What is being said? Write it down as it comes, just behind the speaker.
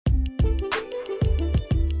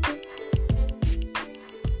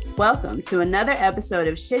Welcome to another episode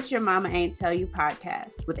of Shit Your Mama Ain't Tell You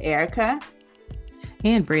podcast with Aryka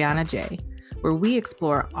and Briana J, where we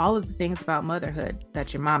explore all of the things about motherhood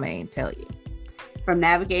that your mama ain't tell you. From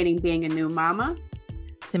navigating being a new mama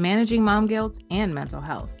to managing mom guilt and mental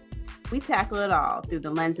health. We tackle it all through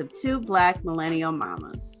the lens of two Black millennial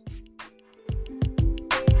mamas.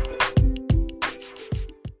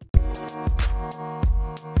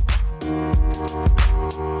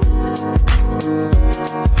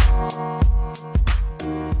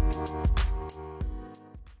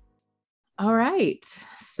 All right,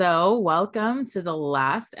 so welcome to the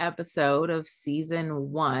last episode of season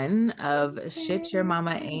 1 of Shit Your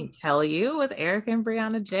Mama Ain't Tell You with Aryka and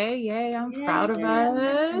Briana J. Yay, I'm proud of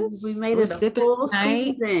us. We made it a full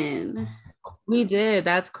season. We did.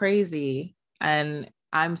 That's crazy. And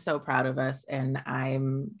I'm so proud of us. And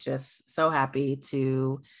I'm just so happy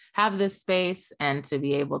to have this space and to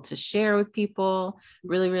be able to share with people.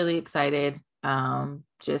 Really, really excited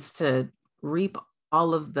just to reap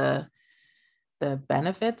all of the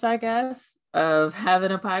benefits, I guess, of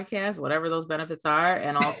having a podcast, whatever those benefits are,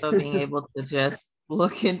 and also being able to just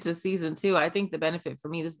look into season 2. I think the benefit for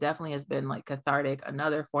me, this definitely has been like cathartic,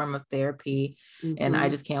 another form of therapy. And I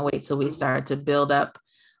just can't wait till we start to build up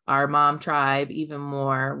our mom tribe even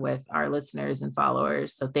more with our listeners and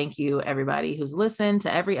followers. So thank you everybody who's listened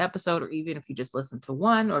to every episode, or even if you just listened to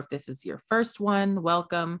one, or if this is your first one,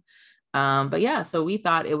 welcome. But yeah, so we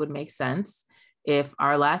thought it would make sense if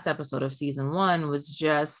our last episode of season 1 was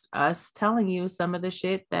just us telling you some of the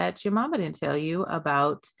shit that your mama didn't tell you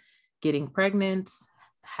about getting pregnant,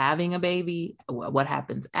 having a baby, what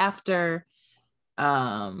happens after.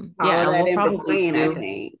 We'll probably I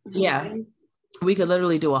think. Yeah, we could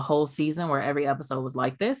literally do a whole season where every episode was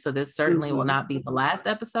like this. So this certainly will not be the last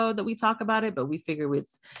episode that we talk about it, but we figure we'd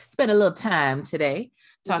spend a little time today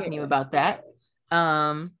talking to you about that.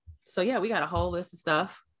 So yeah, we got a whole list of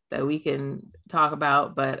stuff that we can talk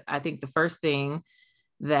about, but I think the first thing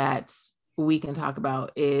that we can talk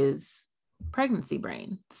about is pregnancy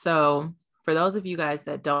brain. So for those of you guys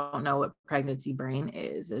that don't know what pregnancy brain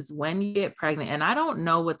is when you get pregnant, and I don't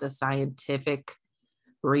know what the scientific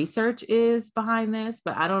research is behind this,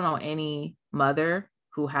 but I don't know any mother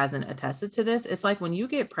who hasn't attested to this. It's like when you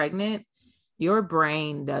get pregnant, your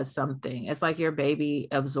brain does something. It's like your baby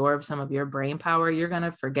absorbs some of your brain power. You're going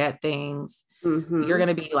to forget things. You're going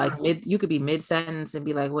to be like you could be mid-sentence and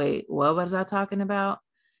be like, wait, what was I talking about?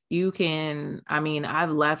 You can,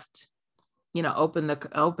 I've left, open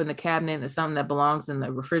the cabinet and something that belongs in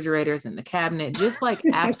the refrigerators in the cabinet, just like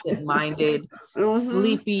absent-minded,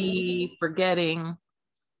 sleepy, forgetting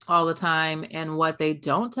all the time. And what they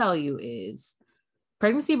don't tell you is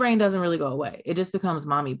pregnancy brain doesn't really go away. It just becomes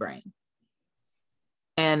mommy brain.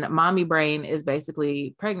 And mommy brain is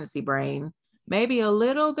basically pregnancy brain, maybe a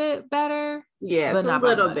little bit better. Yeah, it's a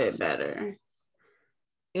little bit better.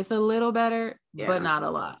 It's a little better, but not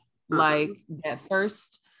a lot. Like that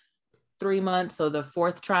first 3 months, so the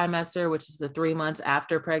 4th trimester, which is the 3 months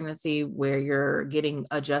after pregnancy, where you're getting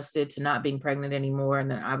adjusted to not being pregnant anymore,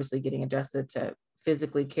 and then obviously getting adjusted to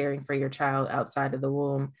physically caring for your child outside of the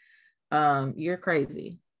womb. You're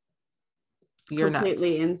crazy. You're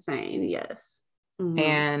completely nuts. Insane. Yes.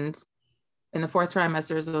 And in the 4th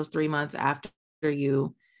trimester is those 3 months after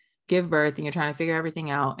you give birth and you're trying to figure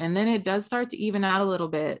everything out. And then it does start to even out a little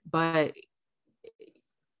bit, but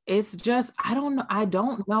it's just, I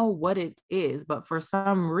don't know what it is, but for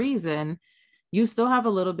some reason you still have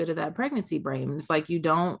a little bit of that pregnancy brain. It's like you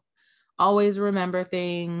don't always remember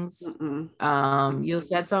things. You'll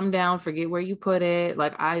set something down, forget where you put it.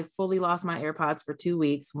 Like I fully lost my AirPods for 2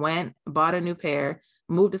 weeks, bought a new pair,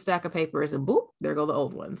 moved a stack of papers, and boop, there go the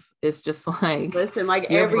old ones. It's just like, listen,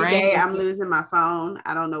 like every day I'm losing my phone.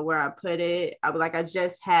 I don't know where I put it. I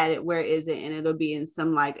just had it. Where is it? And it'll be in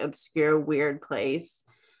some like obscure, weird place.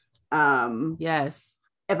 Yes.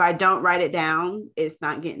 If I don't write it down, it's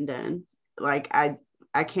not getting done. Like I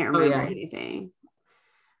can't remember anything.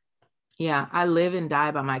 Yeah, I live and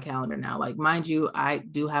die by my calendar now. Like, mind you, I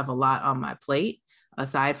do have a lot on my plate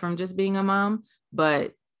aside from just being a mom,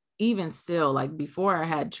 but even still, like before I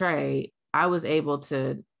had Trey, I was able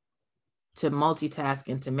to multitask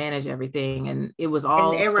and to manage everything, and it was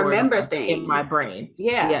all and remember things in my brain.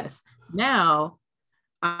 Yeah. Yes. Now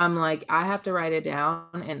I'm like, I have to write it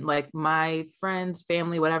down, and like my friends,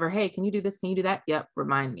 family, whatever, hey, can you do this? Can you do that? Yep.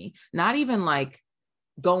 Remind me. Not even like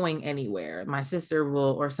going anywhere. My sister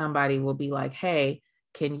or somebody will be like, hey,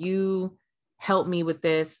 can you help me with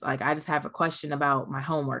this? Like, I just have a question about my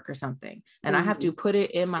homework or something. And I have to put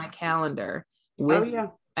it in my calendar with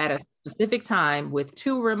at a specific time with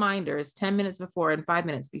 2 reminders, 10 minutes before and 5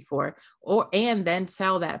 minutes before, and then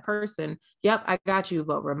tell that person, yep, I got you,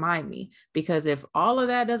 but remind me. Because if all of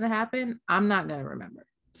that doesn't happen, I'm not going to remember.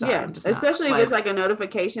 Sorry, yeah, I'm just especially not. if it's like a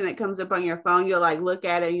notification that comes up on your phone, you'll like look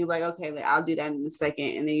at it and you're like, okay, I'll do that in a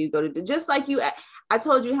second. And then you go to just like I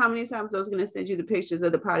told you how many times I was going to send you the pictures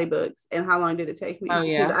of the potty books and how long did it take me? Oh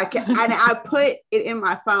yeah. I put it in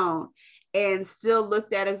my phone and still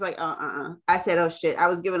looked at it. It was like, I said, oh shit. I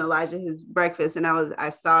was giving Elijah his breakfast and I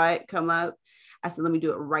saw it come up. I said, let me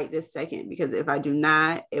do it right this second, because if I do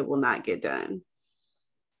not, it will not get done.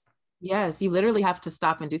 Yes, you literally have to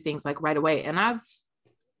stop and do things like right away. And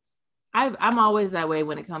I'm always that way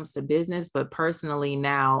when it comes to business, but personally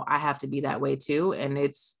now I have to be that way too. And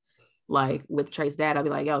it's like with Trey's dad, I'll be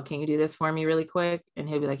like, yo, can you do this for me really quick? And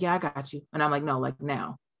he'll be like, yeah, I got you. And I'm like, no, like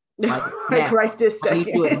now, like now. Right this second. I need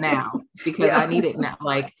to do it now because I need it now.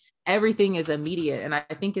 Like everything is immediate. And I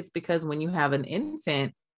think it's because when you have an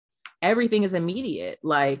infant, everything is immediate.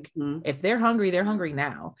 Like if they're hungry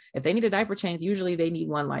now. If they need a diaper change, usually they need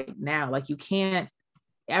one like now. Like you can't,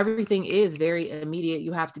 everything is very immediate.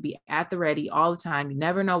 You have to be at the ready all the time. You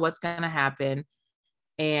never know what's going to happen.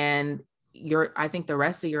 And I think the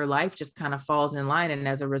rest of your life just kind of falls in line. And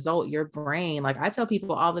as a result, your brain, like I tell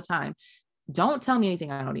people all the time, don't tell me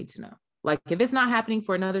anything I don't need to know. Like if it's not happening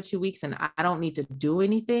for another 2 weeks and I don't need to do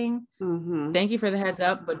anything, thank you for the heads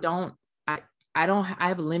up, but I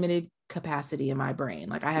have limited capacity in my brain.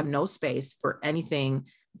 Like I have no space for anything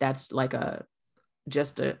that's like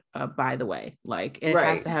just a by the way, like it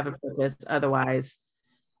has to have a purpose. Otherwise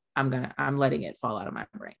I'm letting it fall out of my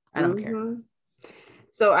brain. I don't care.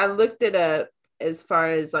 So I looked it up as far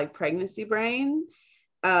as like pregnancy brain.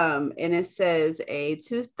 And it says a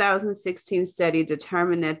 2016 study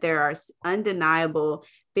determined that there are undeniable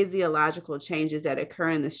physiological changes that occur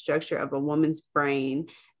in the structure of a woman's brain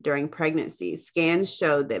during pregnancy. Scans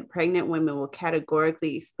showed that pregnant women will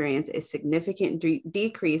categorically experience a significant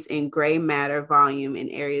decrease in gray matter volume in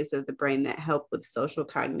areas of the brain that help with social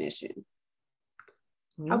cognition.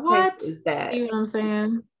 What is that? You know what I'm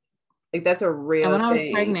saying? Like that's a real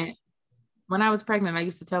thing. When I was pregnant, I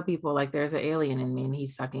used to tell people like there's an alien in me and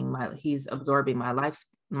he's absorbing my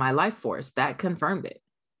life force. That confirmed it.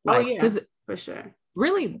 Like, because for sure.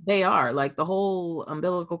 Really, they are like the whole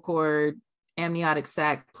umbilical cord, amniotic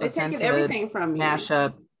sac, placenta, taking everything from you.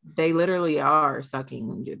 Mashup. They literally are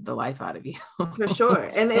sucking the life out of you. For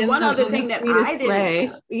sure. And then one other thing that I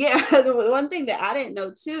didn't know, the one thing that I didn't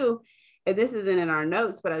know too, and this isn't in our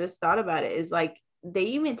notes, but I just thought about it, is like they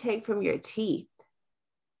even take from your teeth.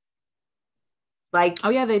 Like, oh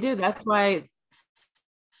yeah, they do. That's why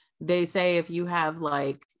they say if you have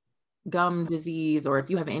like gum disease or if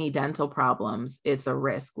you have any dental problems, it's a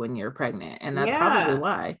risk when you're pregnant. And that's probably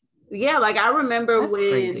why. Yeah, like I remember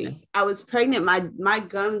when I was pregnant, my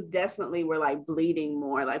gums definitely were like bleeding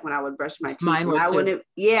more. Like when I would brush my teeth, I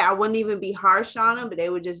wouldn't even be harsh on them, but they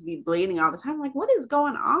would just be bleeding all the time. I'm like, what is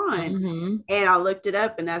going on? And I looked it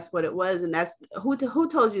up, and that's what it was. And that's who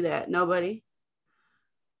told you that? Nobody.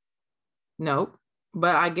 Nope.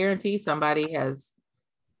 But I guarantee somebody has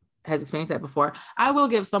experienced that before. I will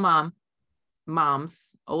give some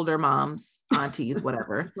moms, older moms, aunties,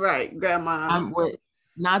 whatever. Right, grandma.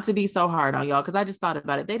 Not to be so hard on y'all, because I just thought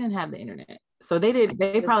about it. They didn't have the internet. So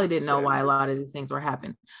they probably didn't know why a lot of these things were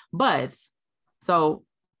happening. But so,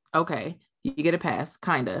 okay, you get a pass,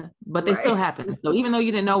 kind of, but they still happen. So even though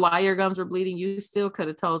you didn't know why your gums were bleeding, you still could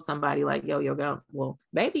have told somebody like, yo, your gum, well,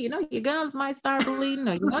 baby, your gums might start bleeding,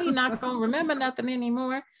 or you're not going to remember nothing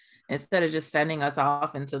anymore. Instead of just sending us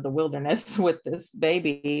off into the wilderness with this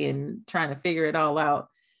baby and trying to figure it all out.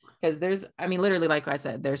 Because literally, like I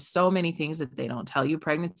said, there's so many things that they don't tell you.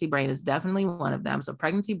 Pregnancy brain is definitely one of them. So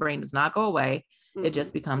pregnancy brain does not go away. It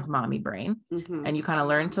just becomes mommy brain. And you kind of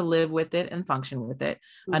learn to live with it and function with it.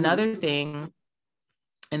 Another thing,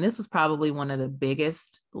 and this was probably one of the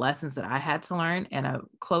biggest lessons that I had to learn, and a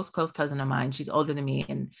close cousin of mine, she's older than me,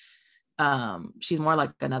 and she's more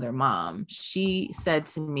like another mom. She said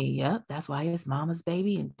to me, yep, that's why it's mama's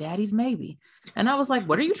baby and daddy's maybe. And I was like,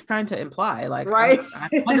 what are you trying to imply? Like, I'm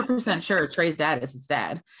 100% sure Trey's dad is his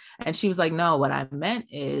dad. And she was like, no, what I meant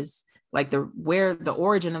is like where the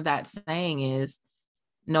origin of that saying is,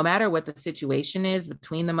 no matter what the situation is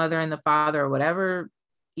between the mother and the father or whatever,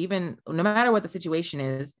 even no matter what the situation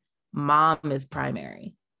is, mom is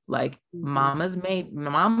primary. Like mama's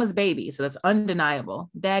baby. So that's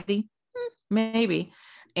undeniable. Daddy, maybe.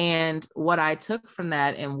 And what I took from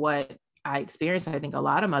that and what I experienced, I think a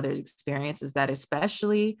lot of mothers experience, is that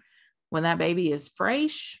especially when that baby is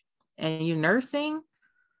fresh and you nursing,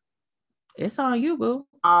 it's on you, boo.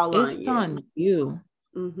 It's on you.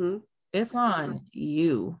 Mm-hmm. It's on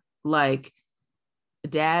you. Like,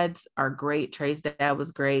 dads are great. Trey's dad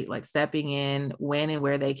was great, like stepping in when and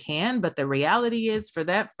where they can. But the reality is, for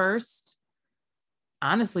that first,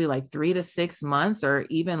 honestly, like 3 to 6 months or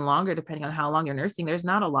even longer, depending on how long you're nursing, there's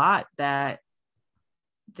not a lot that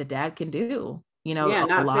the dad can do. You Yeah, know, a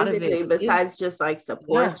not lot of it physically, is, besides just like yeah,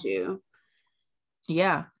 support you.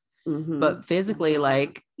 yeah. Mm-hmm. But physically,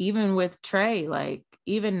 like even with Trey, like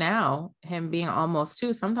even now, him being almost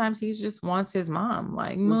 2, sometimes he just wants his mom,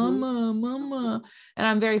 like Mm-hmm. mama, mama. And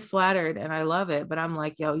I'm very flattered and I love it. But I'm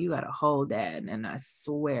like, yo, you got a whole dad. And I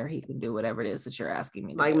swear he can do whatever it is that you're asking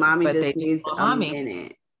me to Like do. mommy But just they just needs want a mommy.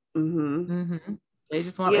 minute. Mm-hmm. Mm-hmm. They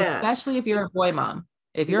just want, Yeah. especially if you're a boy mom.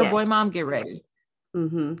 If you're a boy Yes. mom, get ready.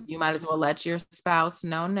 Mm-hmm. You might as well let your spouse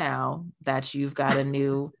know now that you've got a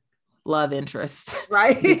new love interest,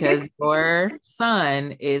 because Right. your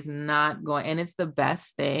son is not going, and it's the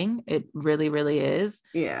best thing. It really, really is.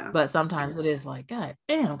 Yeah. But sometimes it is like, God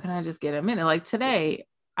damn, can I just get a minute? Like today,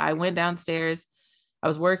 I went downstairs. I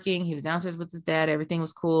was working. He was downstairs with his dad. Everything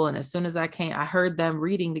was cool. And as soon as I came, I heard them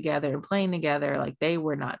reading together and playing together. Like they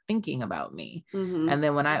were not thinking about me. Mm-hmm. And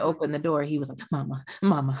then when I opened the door, he was like, mama,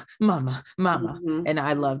 mama, mama, mama. Mm-hmm. And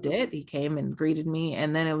I loved it. He came and greeted me.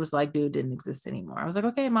 And then it was like, dude didn't exist anymore. I was like,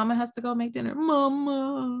 okay, mama has to go make dinner.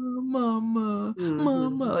 Mama, mama, Mm-hmm.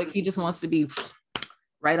 mama. Like he just wants to be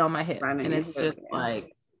right on my hip. Right on And your it's hip, just yeah.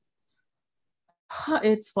 like,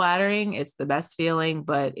 it's flattering. It's the best feeling,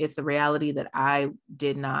 but it's a reality that I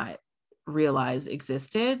did not realize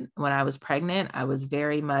existed when I was pregnant. I was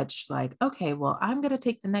very much like, okay, well, I'm going to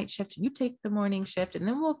take the night shift and you take the morning shift and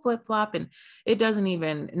then we'll flip flop. And it doesn't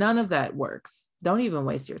even, none of that works. Don't even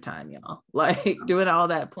waste your time, y'all. Like doing all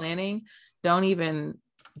that planning, don't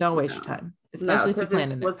waste your time, No, especially if you because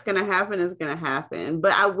plan it. what's gonna happen is gonna happen.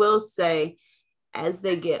 But I will say, as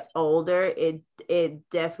they get older, it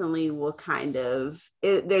definitely will kind of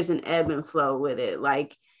there's an ebb and flow with it.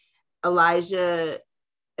 Like Elijah,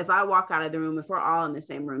 if I walk out of the room, if we're all in the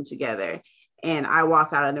same room together and I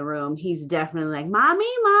walk out of the room, he's definitely like, mommy,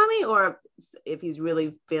 mommy, or if he's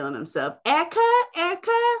really feeling himself, Aryka,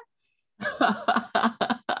 Aryka.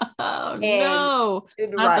 Oh And no, not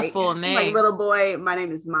the right, full like name. little boy, my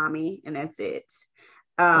name is mommy, and that's it.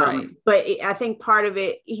 Right. But I think part of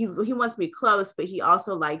it, he wants me close, but he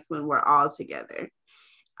also likes when we're all together.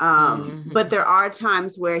 But Mm-hmm. there are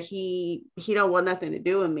times where he don't want nothing to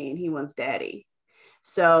do with me and he wants daddy.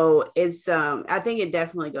 So it's I think it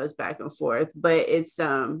definitely goes back and forth, but it's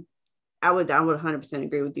I would 100%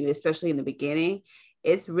 agree with you, especially in the beginning.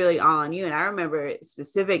 It's really all on you. And I remember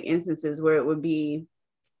specific instances where it would be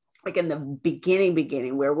like in the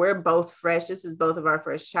beginning where we're both fresh. This is both of our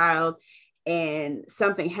first child. And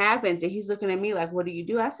something happens and he's looking at me like, what do you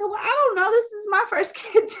do? I said, well, I don't know. This is my first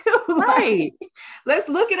kid too. Right. Like, let's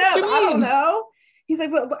look it What up. you I don't mean? know. He's like,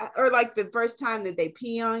 or like the first time that they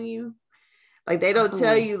pee on you. Like they don't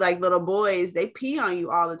tell Oh, you, like little boys, they pee on you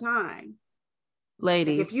all the time. Like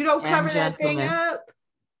if you ladies don't and cover that thing gentlemen, up.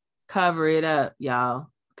 cover it up, y'all.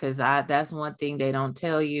 Cause that's one thing they don't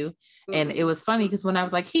tell you. And it Mm-mm. was funny because when I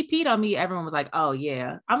was like, he peed on me, everyone was like, oh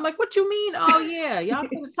yeah. I'm like, what you mean? Oh yeah. Y'all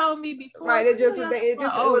could have told me before. Right. What the hell y'all talking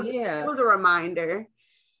about? Oh It yeah. was a reminder.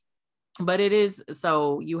 But it is,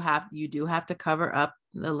 so you do have to cover up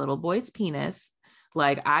the little boy's penis.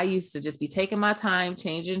 Like I used to just be taking my time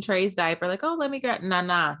changing Trey's diaper, like, oh, let me get You're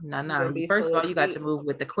gonna be first of all, fully you got to asleep. move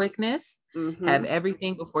with the quickness, have Mm-hmm.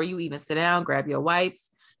 everything before you even sit down, grab your wipes,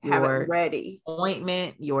 Have it your ready.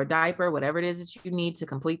 ointment, your diaper, whatever it is that you need to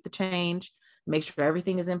complete the change. Make sure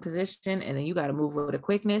everything is in position, and then you got to move with a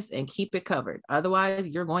quickness and keep it covered. Otherwise,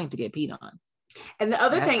 you're going to get peed on. And the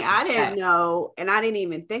other That's thing just I didn't that. know, and I didn't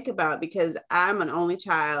even think about because I'm an only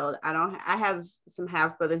child. I have some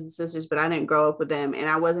half brothers and sisters, but I didn't grow up with them. And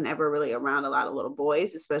I wasn't ever really around a lot of little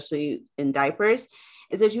boys, especially in diapers.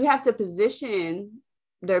 Is that you have to position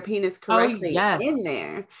their penis Oh correctly yes, in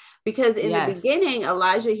there. Because in the yes. beginning,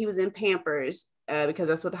 Elijah, he was in Pampers because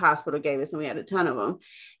that's what the hospital gave us, and we had a ton of them.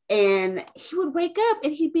 And he would wake up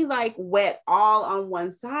and he'd be like wet all on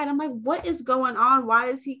one side. I'm like, what is going on? Why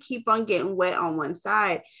does he keep on getting wet on one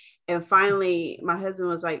side? And finally, my husband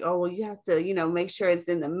was like, oh, well, you have to, make sure it's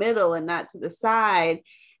in the middle and not to the side.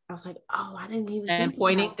 I was like, oh, I didn't even And think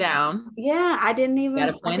pointing about that. down. Yeah, You got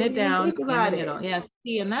to I point didn't it even down think in the about it. middle. Yes.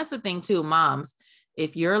 See, and that's the thing too, moms.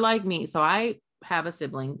 If you're like me, so I have a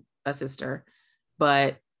sibling, a sister,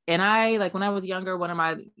 and I, like when I was younger, one of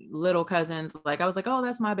my little cousins, like I was like, oh,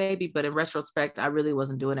 that's my baby. But in retrospect, I really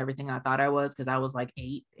wasn't doing everything I thought I was because I was like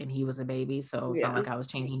 8 and he was a baby. So it's not Yeah. like I was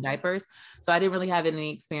changing diapers. So I didn't really have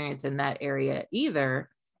any experience in that area either.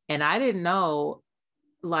 And I didn't know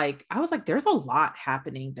like, I was like, there's a lot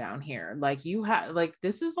happening down here. Like you have, like,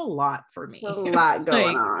 this is a lot for me. There's a lot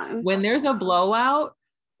going like, on. When there's a blowout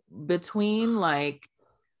between like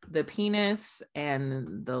the penis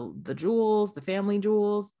and the jewels, the family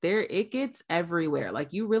jewels, there, it gets everywhere.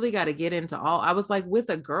 Like you really got to get into all. I was like, with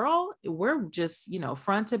a girl, we're just,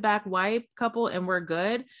 front to back wipe couple and we're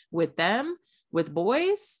good. With them, with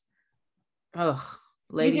boys,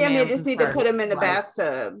 lady, you damn near just need to put them in the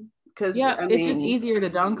bathtub. Because it's just easier to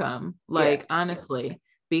dunk them, like, honestly,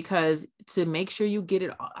 because to make sure you get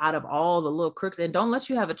it out of all the little crooks, and don't let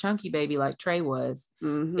you have a chunky baby like Trey was.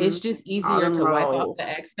 It's just easier to wipe out the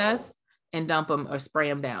excess and dump them or spray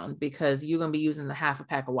them down, because you're going to be using the half a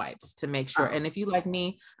pack of wipes to make sure. And if you like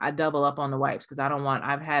me, I double up on the wipes, because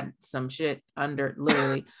I've had some shit under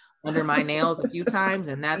my nails a few times,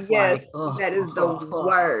 and that's that is the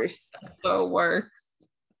worst. The worst.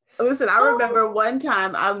 Listen, I remember one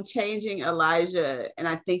time I'm changing Elijah and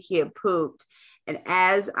I think he had pooped. And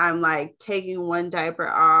as I'm like taking one diaper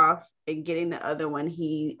off and getting the other one,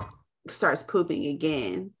 he starts pooping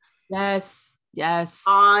again. Yes.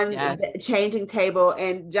 On the changing table.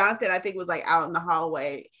 And Jonathan, I think, was like out in the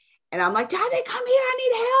hallway. And I'm like, Jonathan, come here. I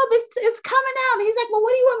need help. It's coming out. And he's like, well,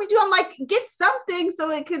 what do you want me to do? I'm like, get something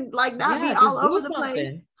so it could like not be all over the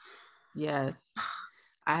place. Yes.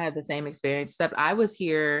 I had the same experience, except I was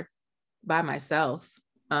here by myself.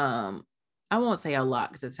 I won't say a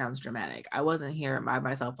lot because it sounds dramatic. I wasn't here by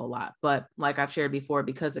myself a lot, but like I've shared before,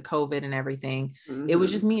 because of COVID and everything, it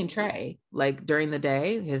was just me and Trey. Like during the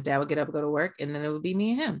day, his dad would get up and go to work, and then it would be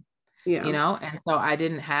me and him. And so I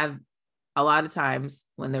didn't have, a lot of times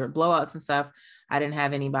when there were blowouts and stuff, I didn't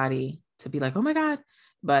have anybody to be like, oh my God.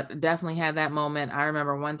 But definitely had that moment. I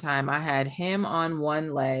remember one time I had him on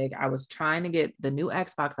one leg. I was trying to get the new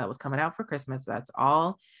Xbox that was coming out for Christmas. That's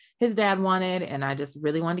all his dad wanted. And I just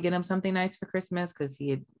really wanted to get him something nice for Christmas, because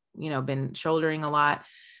he had, been shouldering a lot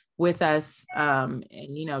with us, and,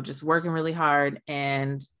 just working really hard.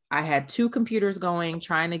 And I had 2 computers going,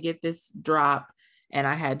 trying to get this drop. And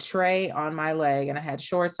I had Trey on my leg and I had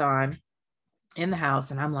shorts on in the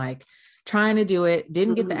house. And I'm like trying to do it,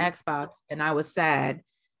 didn't get the Xbox. And I was sad.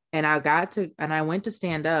 And I went to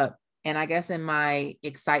stand up, and I guess in my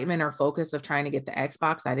excitement or focus of trying to get the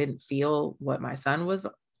Xbox, I didn't feel what my son was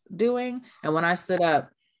doing. And when I stood up,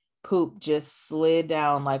 poop just slid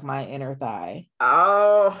down like my inner thigh.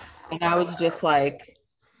 Oh. And I was just like,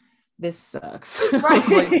 this sucks. Right.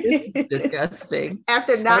 Like, this is disgusting.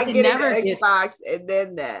 After not getting the Xbox and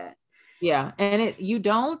then that. Yeah. And you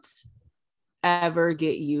don't ever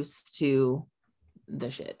get used to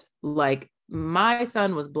the shit. Like, my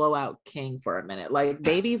son was blowout king for a minute. Like,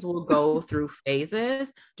 babies will go through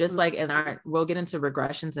phases, just like, we'll get into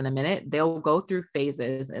regressions in a minute. They'll go through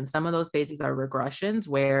phases, and some of those phases are regressions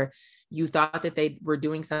where you thought that they were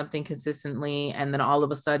doing something consistently, and then all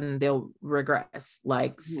of a sudden they'll regress,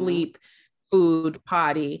 like sleep, food,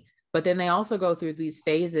 potty. But then they also go through these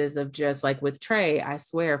phases of, just like with Trey, I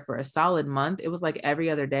swear for a solid month, it was like every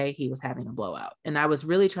other day he was having a blowout. And I was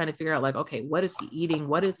really trying to figure out, like, okay, what is he eating?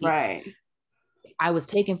 What is he? Right. I was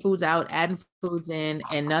taking foods out, adding foods in,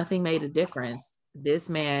 and nothing made a difference. This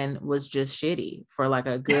man was just shitty for like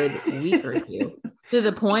a good week or two, to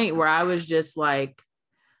the point where I was just like,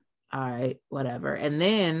 all right, whatever. And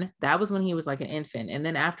then that was when he was like an infant. And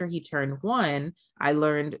then after he turned 1, I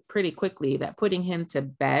learned pretty quickly that putting him to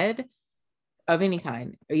bed of any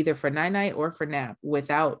kind, either for night or for nap,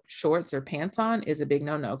 without shorts or pants on, is a big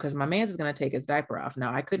no-no, because my man's is going to take his diaper off.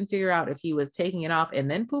 Now, I couldn't figure out if he was taking it off and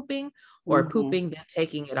then pooping, or pooping then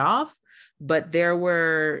taking it off. But there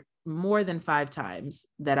were more than 5 times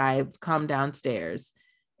that I've come downstairs,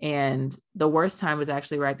 and the worst time was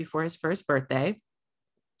actually right before his first birthday.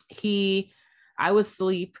 I was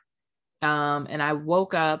asleep, and I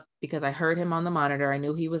woke up because I heard him on the monitor. I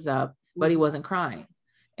knew he was up, but he wasn't crying.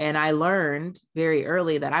 And I learned very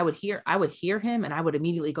early that I would hear him, and I would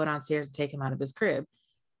immediately go downstairs and take him out of his crib.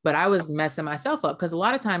 But I was messing myself up, because a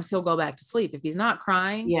lot of times he'll go back to sleep. If he's not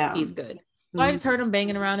crying, he's good. So I just heard him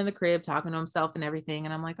banging around in the crib, talking to himself and everything.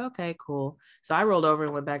 And I'm like, okay, cool. So I rolled over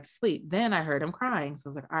and went back to sleep. Then I heard him crying. So I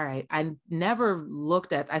was like, all right. I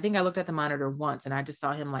think I looked at the monitor once, and I just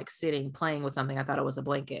saw him like sitting, playing with something. I thought it was a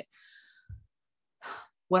blanket.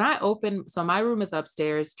 When I opened, so my room is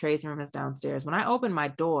upstairs, Trey's room is downstairs. When I opened my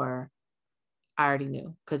door, I already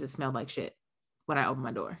knew, because it smelled like shit when I opened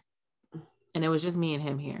my door. And it was just me and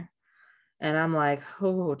him here. And I'm like,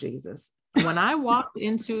 oh, Jesus. When I walked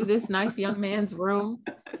into this nice young man's room,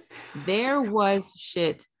 there was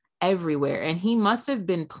shit everywhere. And he must have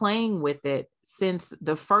been playing with it since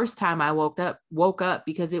the first time I woke up,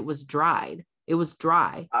 because it was dried. It was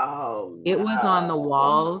dry. Oh, it was on the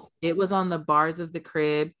walls. It was on the bars of the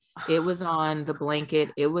crib. It was on the blanket.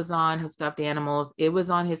 It was on his stuffed animals. It was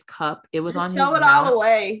on his cup. It was on his throw it mouth. all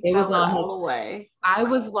away. It throw was it on all away. I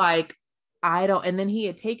was like, I don't. And then he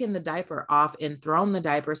had taken the diaper off and thrown the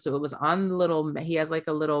diaper, so it was on the little. He has like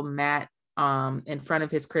a little mat in front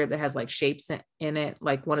of his crib that has like shapes in it,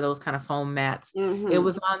 like one of those kind of foam mats. It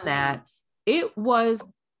was on that. It was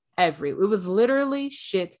it was literally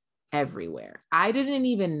shit everywhere. I didn't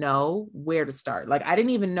even know where to start. Like, I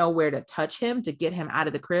didn't even know where to touch him to get him out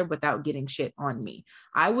of the crib without getting shit on me.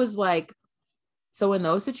 I was like, so in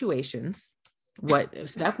those situations, what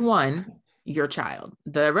step one, your child.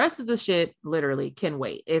 The rest of the shit literally can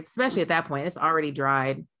wait. Especially at that point, it's already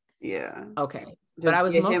dried. Yeah. Okay. But I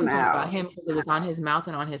was most concerned about him because it was on his mouth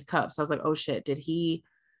and on his cup. So I was like, oh shit, did he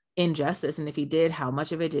ingest this? And if he did, how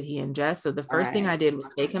much of it did he ingest? So the first thing I did was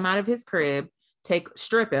take him out of his crib,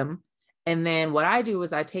 strip him. And then what I do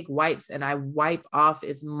is I take wipes and I wipe off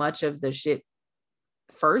as much of the shit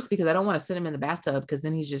first, because I don't want to sit him in the bathtub because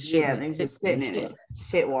then he's just shitting. Yeah, he's just sitting in it.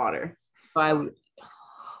 Shit water. So oh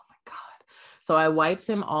my God. So I wiped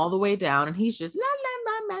him all the way down and he's just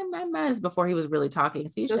before he was really talking.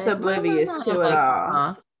 So he's just oblivious to it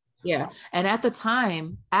all. Yeah. And at the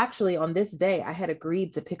time, actually on this day, I had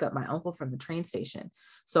agreed to pick up my uncle from the train station.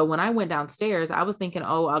 So when I went downstairs, I was thinking,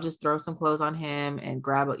 oh, I'll just throw some clothes on him and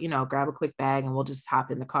grab a quick bag and we'll just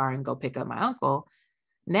hop in the car and go pick up my uncle.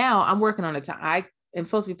 Now I'm working on it. I am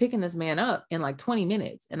supposed to be picking this man up in like 20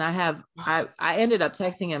 minutes. And I ended up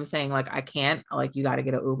texting him saying like, I can't, like, you got to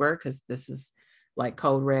get an Uber because this is like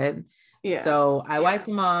code red. Yeah. So I wiped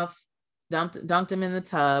him off, dunked him in the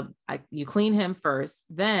tub. You clean him first.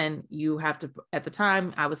 Then you have to, at the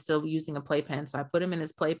time I was still using a playpen. So I put him in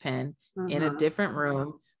his playpen in a different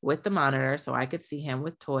room with the monitor so I could see him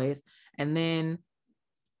with toys. And then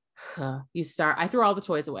I threw all the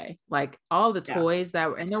toys away, like all the toys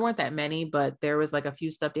and there weren't that many, but there was like a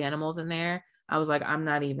few stuffed animals in there. I was like, I'm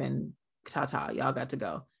not even y'all got to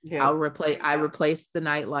go. Yeah. I replaced the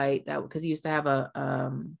nightlight because he used to have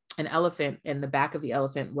an elephant, and the back of the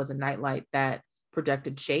elephant was a nightlight that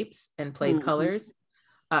projected shapes and played played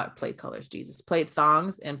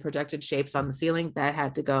songs and projected shapes on the ceiling. That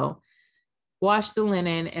had to go. Wash the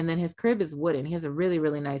linen, and then his crib is wooden. He has a really,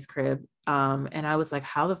 really nice crib. And I was like,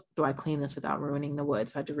 how do I clean this without ruining the wood?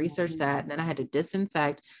 So I had to research that. And then I had to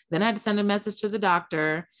disinfect. Then I had to send a message to the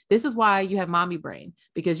doctor. This is why you have mommy brain,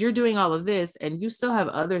 because you're doing all of this and you still have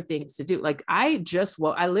other things to do. Like I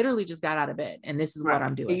literally just got out of bed and this is what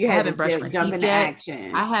I'm doing. I haven't brushed my teeth yet.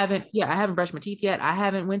 I haven't brushed my teeth yet. I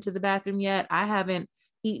haven't went to the bathroom yet. I haven't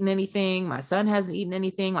eaten anything. My son hasn't eaten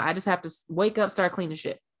anything. I just have to wake up, start cleaning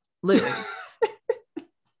shit. Literally.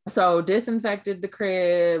 So disinfected the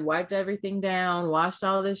crib, wiped everything down, washed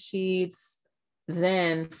all the sheets,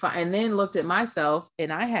 and then looked at myself,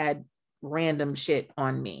 and I had random shit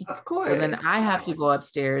on me. Of course. So then I have to go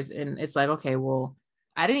upstairs, and it's like, okay, well,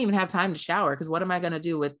 I didn't even have time to shower because what am I going to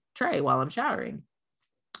do with Trey while I'm showering?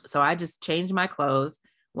 So I just changed my clothes,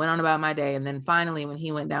 went on about my day, and then finally, when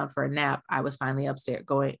he went down for a nap, I was finally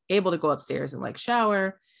able to go upstairs and like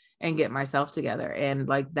shower and get myself together. And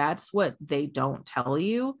like, that's what they don't tell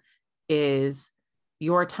you is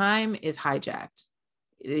your time is hijacked.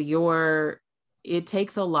 It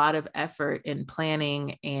takes a lot of effort in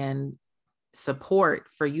planning and support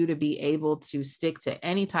for you to be able to stick to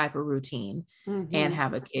any type of routine and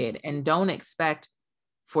have a kid. And don't expect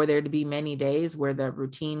for there to be many days where the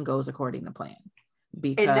routine goes according to plan.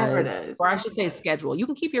 Because it never does. Or I should say schedule. You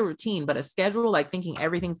can keep your routine, but a schedule, like thinking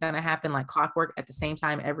everything's going to happen like clockwork at the same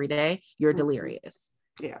time every day, you're delirious.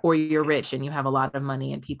 Yeah. Or you're rich and you have a lot of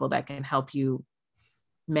money and people that can help you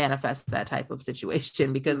manifest that type of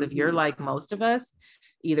situation. Because if you're like most of us,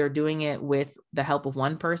 either doing it with the help of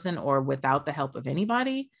one person or without the help of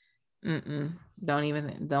anybody, and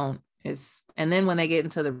then when they get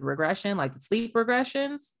into the regression, like the sleep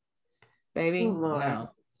regressions, baby, no.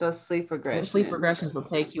 Those sleep regressions. Sleep regressions will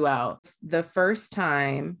take you out. The first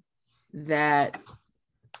time that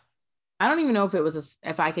I don't even know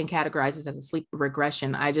if I can categorize this as a sleep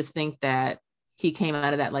regression. I just think that he came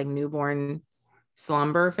out of that like newborn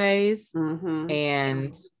slumber phase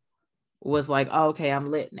and was like, oh, okay, I'm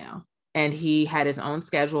lit now. And he had his own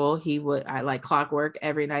schedule. I like clockwork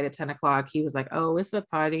every night at 10 o'clock. He was like, oh, it's a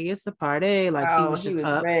party. Like he was just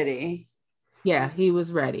up. Ready. Yeah, he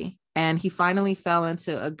was ready. And he finally fell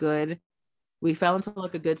into like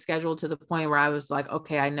a good schedule to the point where I was like,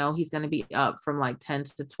 okay, I know he's going to be up from like 10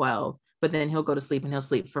 to 12, but then he'll go to sleep and he'll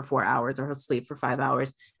sleep for 4 hours or he'll sleep for 5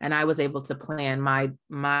 hours. And I was able to plan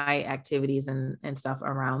my activities and stuff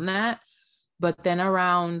around that. But then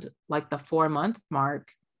around like the 4-month mark,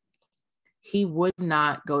 he would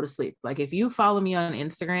not go to sleep. Like if you follow me on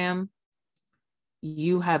Instagram,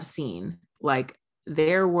 you have seen like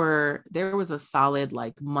there was a solid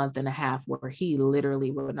like month and a half where he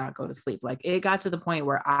literally would not go to sleep. Like it got to the point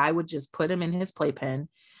where I would just put him in his playpen.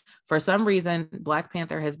 For some reason, Black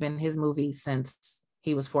Panther has been his movie since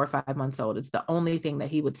he was 4 or 5 months old. It's the only thing that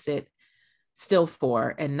he would sit still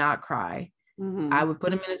for and not cry. Mm-hmm. I would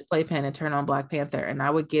put him in his playpen and turn on Black Panther, and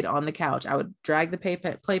I would get on the couch. I would drag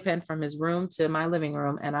the playpen from his room to my living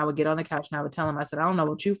room, and I would get on the couch and I would tell him, I said, I don't know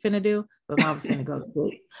what you finna do, but Mom finna go to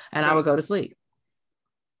sleep. And I would go to sleep.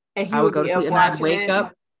 And he I would go to be sleep up and I'd watching wake it.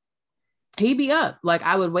 up. He'd be up. Like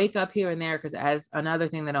I would wake up here and there because as another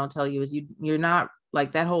thing that I don't tell you is you're not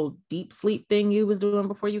like that whole deep sleep thing you was doing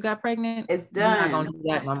before you got pregnant. It's You're not done. gonna do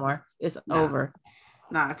that no more. It's No. over.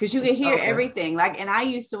 Nah, because you can hear over. everything. Like, and I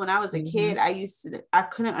used to, when I was a kid, I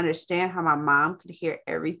couldn't understand how my mom could hear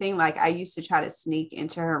everything. Like, I used to try to sneak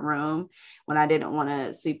into her room when I didn't want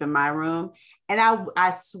to sleep in my room. And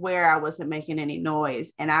I swear I wasn't making any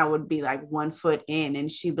noise. And I would be like 1 foot in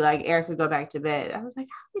and she'd be like, Aryka, go back to bed. I was like,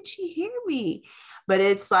 how did she hear me? But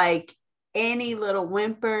it's like any little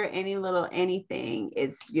whimper, any little anything,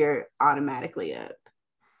 you're automatically up.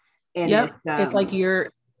 And it's like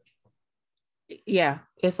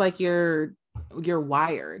it's like you're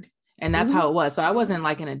wired, and that's how it was. So I wasn't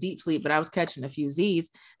like in a deep sleep, but I was catching a few Z's,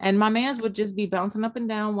 and my mans would just be bouncing up and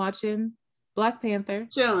down watching Black Panther,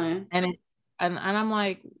 chilling, and I'm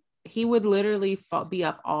like, he would literally be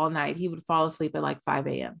up all night. He would fall asleep at like 5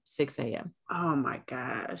 a.m., 6 a.m. Oh my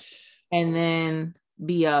gosh. And then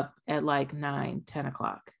be up at like 9, 10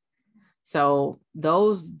 o'clock. So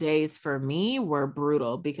those days for me were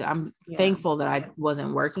brutal because I'm thankful that I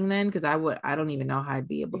wasn't working then, because I don't even know how I'd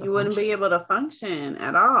be able to wouldn't be able to function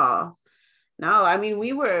at all. No, I mean,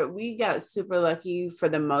 we got super lucky for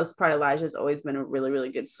the most part. Elijah's always been a really,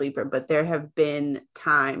 really good sleeper, but there have been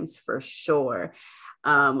times for sure,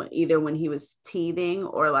 either when he was teething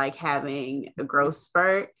or like having a growth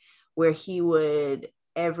spurt, where he would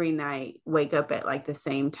every night wake up at like the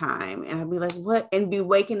same time, and I'd be like, what? And be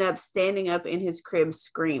waking up, standing up in his crib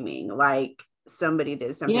screaming like somebody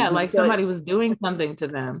did something. Yeah, like somebody was doing something to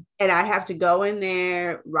them. And I have to go in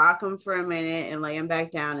there, rock him for a minute and lay him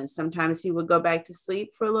back down. And sometimes he would go back to sleep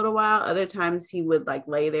for a little while. Other times he would like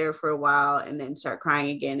lay there for a while and then start crying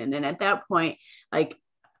again. And then at that point, like,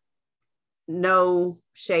 no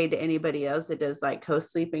shade to anybody else that does like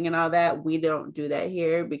co-sleeping and all that. We don't do that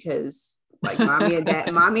here because like mommy and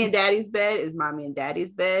daddy's bed is mommy and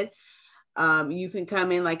daddy's bed. You can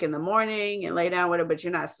come in like in the morning and lay down with it, but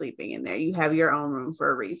you're not sleeping in there. You have your own room for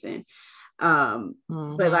a reason.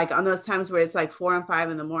 But like on those times where it's like 4 and 5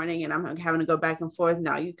 in the morning and I'm having to go back and forth,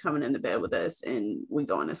 no, you coming in the bed with us and we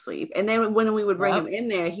going to sleep. And then when we would bring him in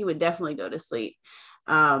there, he would definitely go to sleep.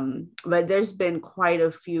 But there's been quite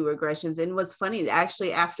a few regressions. And what's funny,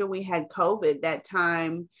 actually, after we had COVID, that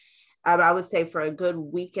time, I would say for a good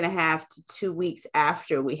week and a half to 2 weeks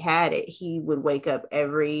after we had it, he would wake up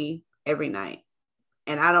every night.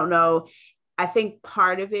 And I don't know, I think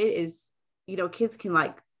part of it is, kids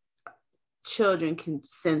can children can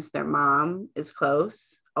sense their mom is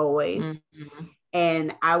close always.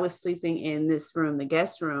 And I was sleeping in this room, the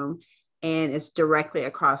guest room, and it's directly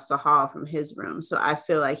across the hall from his room. So I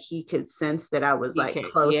feel like he could sense that I was like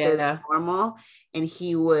closer than normal. And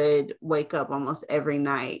he would wake up almost every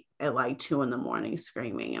night at like 2 a.m.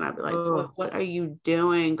 screaming. And I'd be like, what are you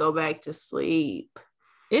doing? Go back to sleep.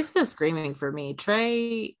 It's the screaming for me.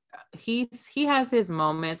 Trey, he has his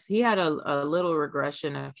moments. He had a little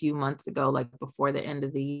regression a few months ago, like before the end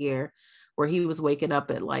of the year, where he was waking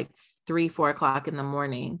up at like 3, 4 o'clock in the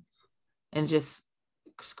morning and just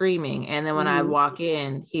screaming. And then when I walk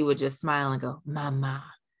in, he would just smile and go, mama,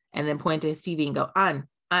 and then point to his TV and go, on.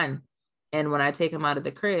 And when I take him out of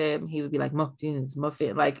the crib, he would be like, muffins,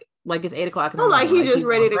 like it's 8 o'clock in the morning. Like he's just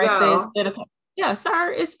ready to go. Yeah,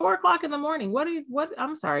 sir, it's 4 o'clock in the morning.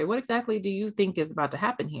 I'm sorry, what exactly do you think is about to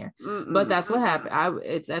happen here? But that's what happened.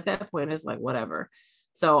 It's at that point, it's like, whatever.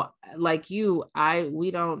 So like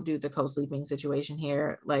we don't do the co-sleeping situation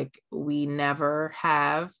here. Like we never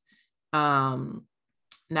have. Now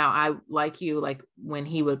I, like you, like when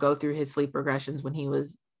he would go through his sleep regressions, when he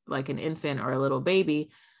was like an infant or a little baby,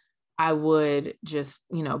 I would just,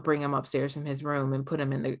 bring him upstairs from his room and put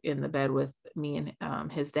him in the bed with me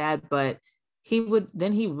and his dad. But he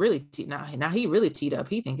really teed up.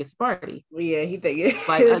 He think it's a party. Well, yeah, he think it's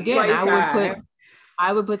like, again,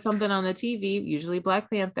 I would put something on the TV, usually Black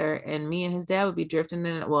Panther, and me and his dad would be drifting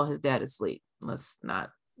in. Well, his dad is asleep. Let's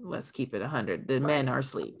keep it 100. The men are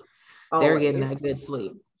asleep. They're getting that good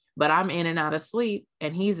sleep. but I'm in and out of sleep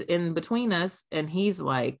and he's in between us and he's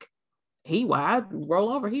like, I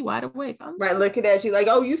roll over, he wide awake. I'm right, looking at you like,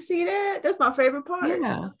 oh, you see that? That's my favorite part.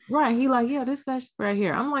 Yeah, right. He like, yeah, that right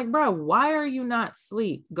here. I'm like, bro, why are you not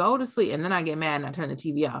asleep? Go to sleep. And then I get mad and I turn the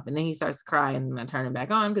TV off. And then he starts to cry and I turn it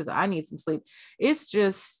back on because I need some sleep. It's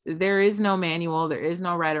just, there is no manual. There is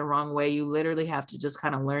no right or wrong way. You literally have to just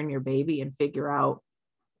kind of learn your baby and figure out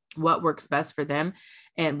what works best for them.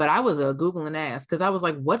 But I was a Googling ass because I was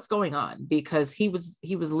like, what's going on? Because he was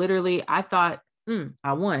literally, I thought,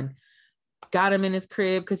 I won. Got him in his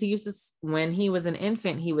crib because he used to, when he was an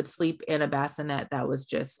infant, he would sleep in a bassinet that was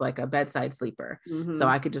just like a bedside sleeper. So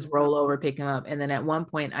I could just roll over, pick him up. And then at one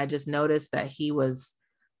point I just noticed that he was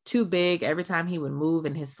too big. Every time he would move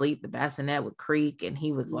in his sleep, the bassinet would creak and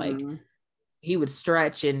he was like, he would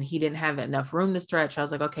stretch and he didn't have enough room to stretch. I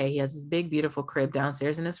was like, okay, he has this big, beautiful crib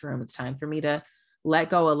downstairs in his room. It's time for me to let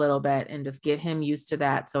go a little bit and just get him used to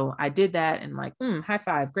that. So I did that and like, high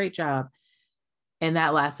five, great job. And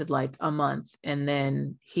that lasted like a month. And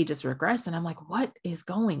then he just regressed. And I'm like, what is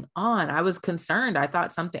going on? I was concerned. I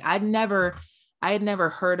thought something, I had never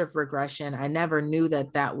heard of regression. I never knew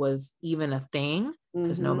that was even a thing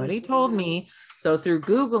because nobody told me. So through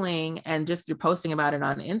Googling and just through posting about it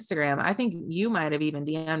on Instagram, I think you might have even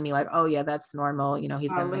DM'd me like, oh yeah, that's normal. You know,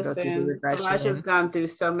 he's going to go through the regression. Elijah's gone through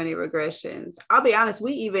so many regressions. I'll be honest.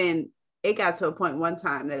 It got to a point one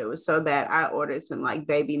time that it was so bad. I ordered some like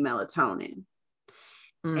baby melatonin.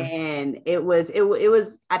 And it was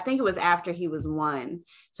I think it was after he was 1,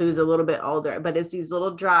 so he was a little bit older, but it's these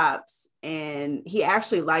little drops and he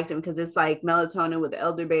actually liked them because it's like melatonin with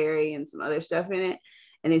elderberry and some other stuff in it,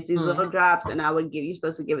 and it's these little drops, and you're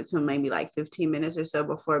supposed to give it to him maybe like 15 minutes or so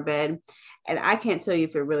before bed, and I can't tell you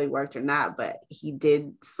if it really worked or not, but he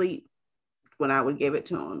did sleep when I would give it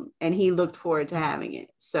to him and he looked forward to having it.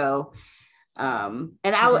 So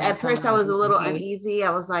at first I was a little uneasy.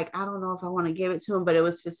 I was like, I don't know if I want to give it to him, but it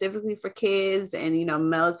was specifically for kids, and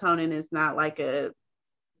melatonin is not like a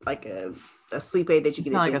sleep aid that you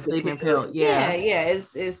get like a sleeping pill. Yeah,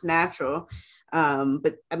 it's natural.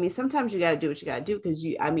 But I mean, sometimes you got to do what you got to do because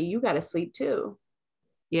you got to sleep too.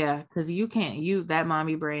 Yeah, because that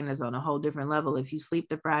mommy brain is on a whole different level if you sleep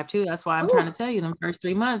deprived too. That's why I'm trying to tell you, them first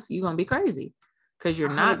 3 months you're gonna be crazy because you're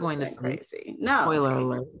not going to sleep. Crazy. No, spoiler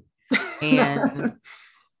alert. And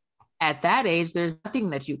at that age, there's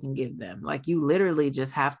nothing that you can give them. Like you literally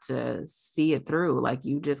just have to see it through. Like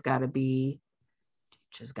you just got to be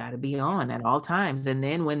on at all times. And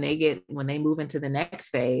then when they move into the next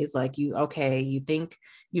phase, like you think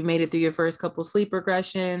you've made it through your first couple sleep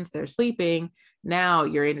regressions, they're sleeping. Now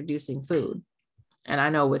you're introducing food. And I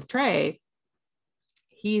know with Trey,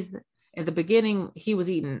 at the beginning, he was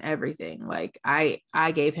eating everything. Like I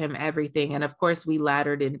gave him everything. And of course we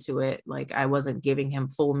laddered into it. Like I wasn't giving him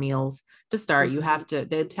full meals to start. You have to,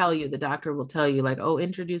 the doctor will tell you like, oh,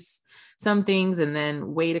 introduce some things and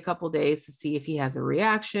then wait a couple days to see if he has a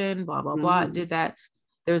reaction, blah, blah, blah. Did that.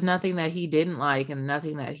 There was nothing that he didn't like and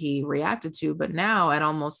nothing that he reacted to. But now at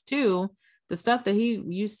almost 2, the stuff that he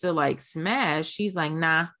used to like smash, she's like,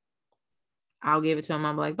 nah, I'll give it to him.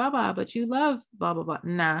 I'm like, blah, but you love blah, blah, blah.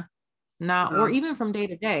 Nah. Or even from day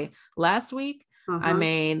to day. Last week,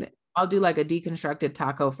 I'll do like a deconstructed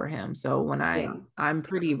taco for him. So when I'm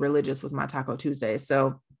pretty religious with my Taco Tuesdays.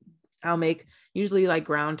 So I'll make usually like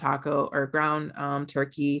ground taco or ground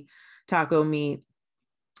turkey taco meat.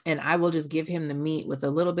 And I will just give him the meat with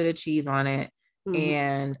a little bit of cheese on it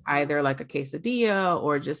and either like a quesadilla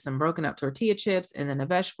or just some broken up tortilla chips and then a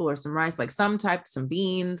vegetable or some rice, like some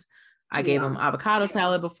beans. I gave him avocado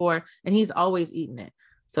salad before and he's always eaten it.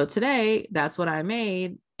 So today, that's what I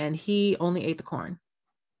made, and he only ate the corn.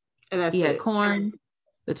 And he had corn,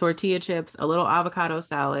 the tortilla chips, a little avocado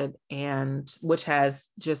salad, and which has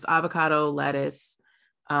just avocado, lettuce,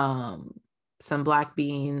 some black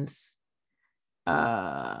beans,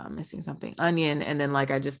 I'm missing something, onion, and then like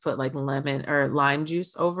I just put like lemon or lime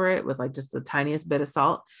juice over it with like just the tiniest bit of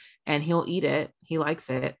salt, and he'll eat it. He likes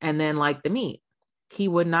it. And then like the meat, he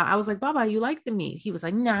would not. I was like, Baba, you like the meat? He was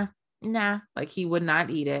like, nah, like he would not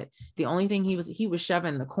eat it. The only thing he was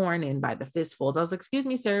shoving the corn in by the fistfuls. I was like, excuse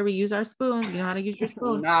me, sir, we use our spoon. You know how to use your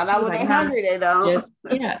spoon. No, not when they're hungry, they don't.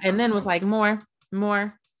 Yeah. And then was like, more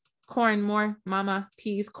corn, more mama,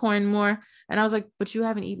 peas, corn, more. And I was like, but you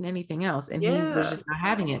haven't eaten anything else. And he was just not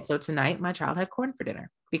having it. So tonight my child had corn for dinner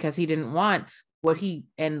because he didn't want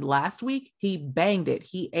and last week he banged it.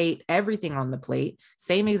 He ate everything on the plate,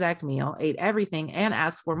 same exact meal, ate everything and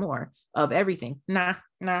asked for more of everything. Nah,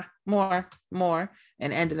 more,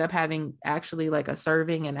 and ended up having actually like a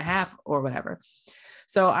serving and a half or whatever.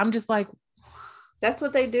 So I'm just like, that's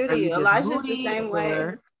what they do to you. Elijah's the same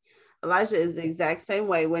way. Elijah is the exact same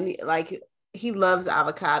way. When he loves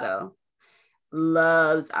avocado, and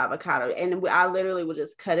I literally would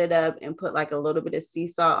just cut it up and put like a little bit of sea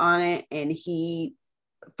salt on it, and he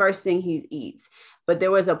first thing he eats. But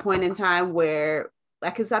there was a point in time where,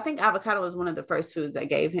 like, because I think avocado was one of the first foods I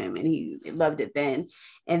gave him, and he loved it then.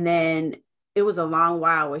 And then it was a long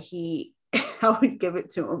while where I would give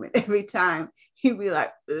it to him, and every time he'd be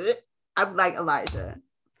like, ugh. I'm like, Elijah,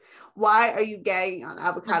 why are you gagging on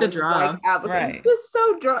avocado? Like avocado, right. It's just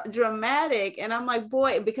so dramatic. And I'm like,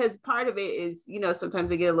 boy, because part of it is, sometimes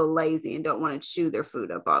they get a little lazy and don't want to chew their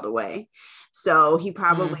food up all the way. So he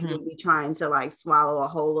probably would be trying to like swallow a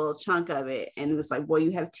whole little chunk of it. And it was like, well,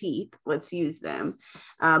 you have teeth, let's use them.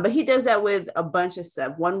 But he does that with a bunch of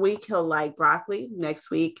stuff. One week he'll like broccoli.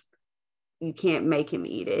 Next week, you can't make him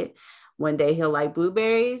eat it. One day he'll like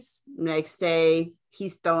blueberries. Next day,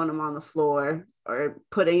 he's throwing them on the floor or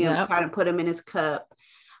trying to put him in his cup.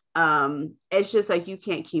 It's just like, you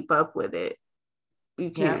can't keep up with it.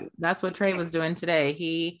 You can't. Yeah, that's what Trey was doing today.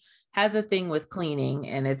 He has a thing with cleaning,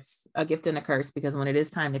 and it's a gift and a curse, because when it is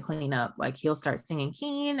time to clean up, like he'll start singing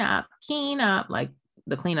clean up, like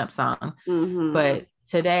the cleanup song. But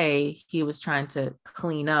today he was trying to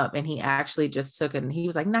clean up, and he actually just took it and he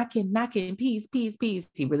was like, napkin, peas.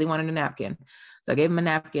 He really wanted a napkin. So I gave him a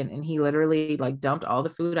napkin, and he literally like dumped all the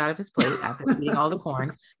food out of his plate after eating all the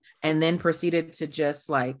corn, and then proceeded to just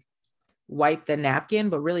like wipe the napkin.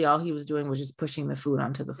 But really all he was doing was just pushing the food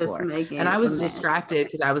onto the floor. And I was distracted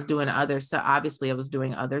because I was doing other stuff. Obviously I was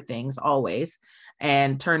doing other things always,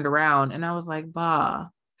 and turned around and I was like, bah,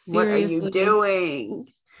 seriously? What are you doing?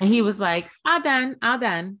 And he was like, I'm done. I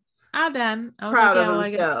was proud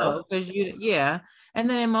like, of himself. Yeah. And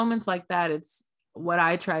then in moments like that, it's what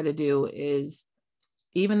I try to do is,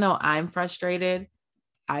 even though I'm frustrated,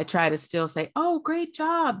 I try to still say, oh, great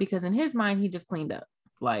job. Because in his mind, he just cleaned up.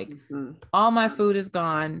 Like all my food is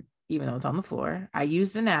gone, even though it's on the floor. I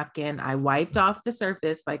used a napkin. I wiped off the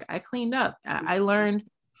surface. Like I cleaned up. I learned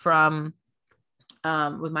from,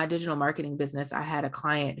 with my digital marketing business, I had a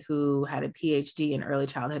client who had a PhD in early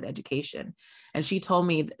childhood education. And she told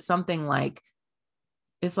me something like,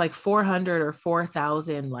 it's like 400 or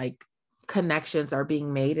 4,000 like connections are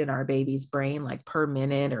being made in our baby's brain, like per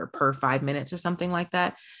minute or per 5 minutes or something like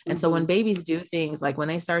that. And so when babies do things, like when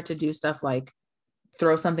they start to do stuff like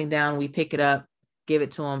throw something down, we pick it up, give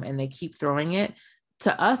it to them, and they keep throwing it.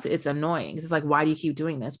 To us, it's annoying. It's like, why do you keep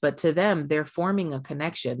doing this? But to them, they're forming a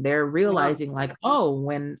connection. They're realizing like, oh,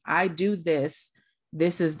 when I do this,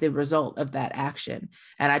 this is the result of that action.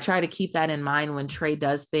 And I try to keep that in mind when Trey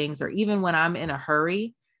does things, or even when I'm in a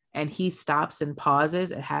hurry and he stops and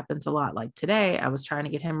pauses. It happens a lot. Like today, I was trying to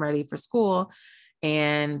get him ready for school,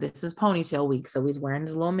 and this is ponytail week. So he's wearing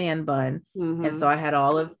his little man bun. And so I had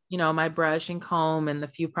all of, my brush and comb and the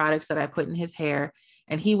few products that I put in his hair,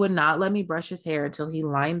 and he would not let me brush his hair until he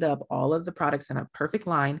lined up all of the products in a perfect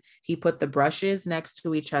line. He put the brushes next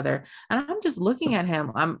to each other, and I'm just looking at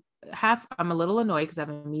him. I'm a little annoyed because I have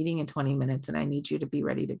a meeting in 20 minutes and I need you to be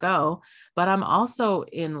ready to go. But I'm also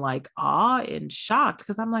in like awe and shocked,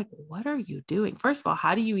 because I'm like, what are you doing? First of all,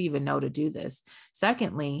 how do you even know to do this?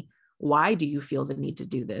 Secondly, why do you feel the need to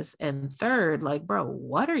do this? And third, like, bro,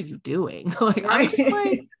 what are you doing? Like, I'm just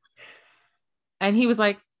like, and he was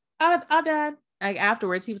like, I'm done. Like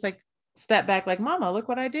afterwards, he was like, step back, like, mama, look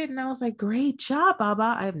what I did. And I was like, great job,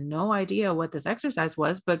 Baba. I have no idea what this exercise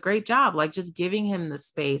was, but great job. Like just giving him the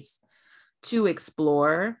space to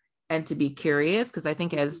explore and to be curious. Cause I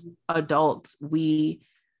think as adults, we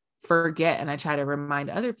forget. And I try to remind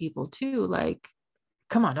other people too, like,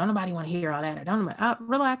 come on, don't nobody want to hear all that.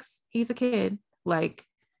 Relax. He's a kid. Like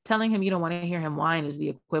telling him you don't want to hear him whine is the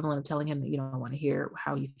equivalent of telling him that you don't want to hear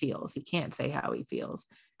how he feels. He can't say how he feels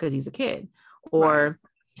because he's a kid. Or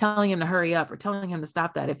telling him to hurry up or telling him to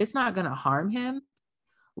stop that. If it's not going to harm him,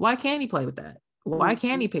 why can't he play with that? Why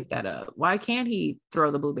can't he pick that up? Why can't he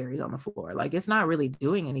throw the blueberries on the floor? Like it's not really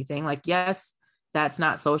doing anything. Like, yes, that's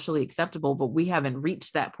not socially acceptable, but we haven't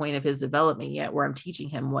reached that point of his development yet where I'm teaching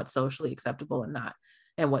him what's socially acceptable and not,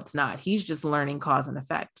 and what's not. He's just learning cause and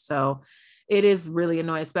effect. So it is really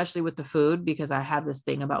annoying, especially with the food, because I have this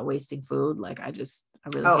thing about wasting food. Like I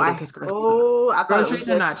really hate it because groceries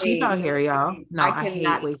are not cheap out here, y'all. No, I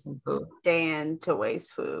hate wasting food. Stand to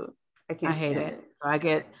waste food. I hate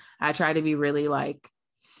it. I try to be really like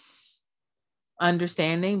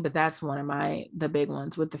understanding, but that's one of the big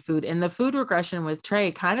ones with the food. And the food regression with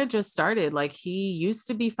Trey kind of just started. Like he used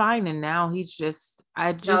to be fine, and now he's just,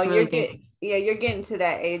 you're getting to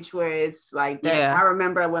that age where it's like that. Yeah. I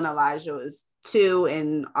remember when Elijah was 2,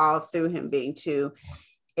 and all through him being 2,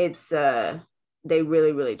 it's they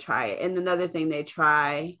really, really try it. And another thing they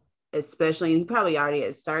try especially, and he probably already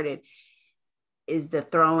had started, is the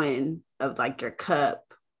throwing of like your cup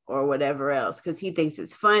or whatever else, because he thinks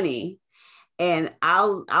it's funny. And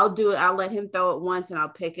I'll do it. I'll let him throw it once and I'll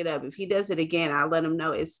pick it up. If he does it again, I'll let him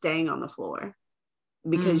know it's staying on the floor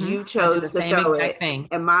because you chose to throw it,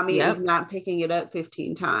 and mommy is not picking it up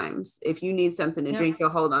 15 times. If you need something to drink, you'll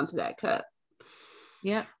hold on to that cup.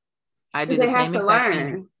 Yep. I do the same exact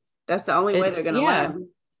thing. That's the only way they're going to learn.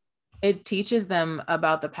 It teaches them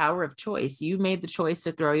about the power of choice. You made the choice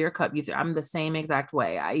to throw your cup. I'm the same exact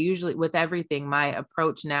way. I usually, with everything, my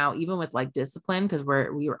approach now, even with like discipline, because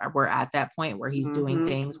we're at that point where he's doing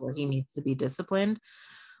things where he needs to be disciplined,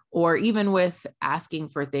 or even with asking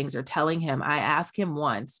for things or telling him, I ask him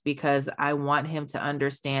once because I want him to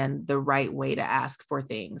understand the right way to ask for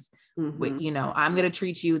things. You know, I'm going to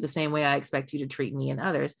treat you the same way I expect you to treat me and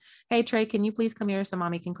others. Hey, Trey, can you please come here so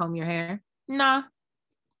mommy can comb your hair? Nah.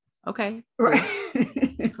 Okay. Right.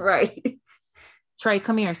 Right. Trey,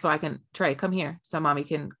 come here come here so mommy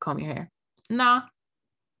can comb your hair. Nah.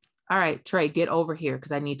 All right, Trey, get over here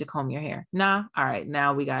because I need to comb your hair. Nah. All right.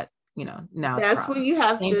 Now we got, you know, now that's when you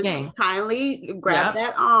have to kindly grab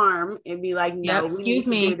that arm and be like, no, excuse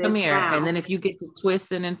me, come here. Now. And then if you get to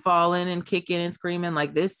twisting and falling and kicking and screaming,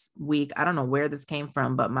 like this week, I don't know where this came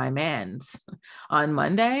from, but my man's on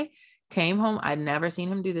Monday came home. I'd never seen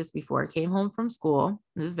him do this before. Came home from school.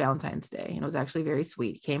 This is Valentine's Day. And it was actually very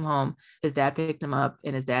sweet. Came home. His dad picked him up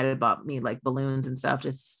and his dad had bought me like balloons and stuff,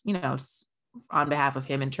 just, you know, just on behalf of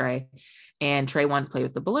him and Trey. And Trey wanted to play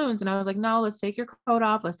with the balloons. And I was like, no, let's take your coat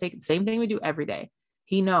off. Let's take the same thing we do every day.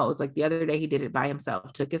 He knows, like the other day he did it by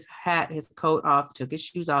himself, took his hat, his coat off, took his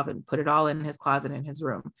shoes off and put it all in his closet in his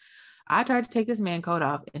room. I tried to take this man coat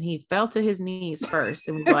off and he fell to his knees first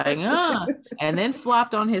and was like, and then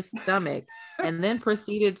flopped on his stomach and then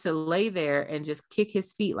proceeded to lay there and just kick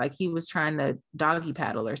his feet like he was trying to doggy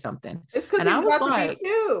paddle or something. It's because he's about to be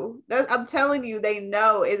two. I'm telling you, they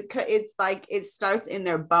know it's like it starts in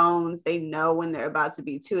their bones. They know when they're about to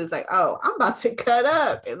be two. It's like, oh, I'm about to cut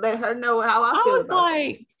up and let her know how I feel about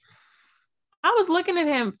it. I was looking at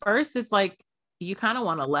him first. It's like, you kind of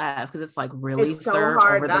want to laugh because it's like, really, it's so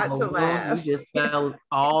hard not to laugh. You just fell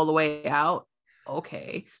all the way out.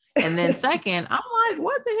 Okay. And then second, I'm like,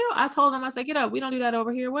 what the hell? I told him, I said, get up. We don't do that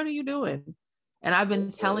over here. What are you doing? And I've been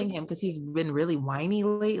telling him, because he's been really whiny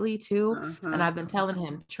lately too. And I've been telling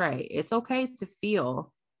him, Trey, it's okay to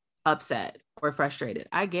feel upset or frustrated.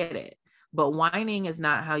 I get it. But whining is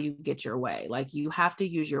not how you get your way. Like, you have to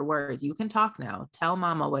use your words. You can talk now. Tell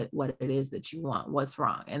mama what it is that you want, what's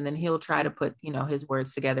wrong. And then he'll try to put, you know, his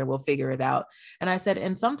words together. We'll figure it out. And I said,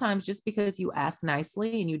 and sometimes just because you ask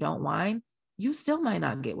nicely and you don't whine, you still might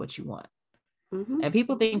not get what you want. And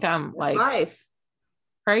people think I'm like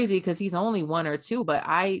crazy because he's only 1 or 2, but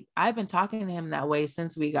I've been talking to him that way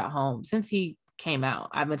since we got home, since he came out.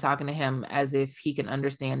 I've been talking to him as if he can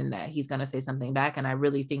understand and that he's going to say something back. And I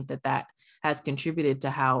really think that has contributed to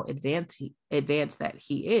how advanced that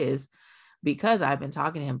he is, because I've been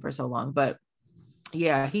talking to him for so long. But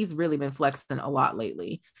yeah, he's really been flexing a lot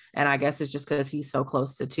lately. And I guess it's just because he's so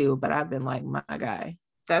close to 2, but I've been like, my guy.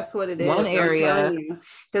 That's what it is. One area.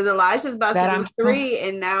 Because Elijah's about to be 3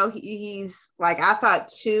 and now he's like, I thought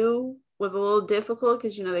 2 was a little difficult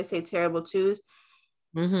because, you know, they say terrible 2s.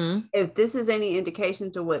 If this is any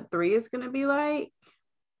indication to what 3 is going to be like,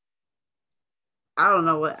 I don't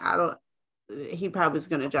know he probably is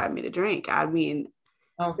going to drive me to drink. I mean,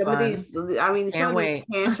 some of these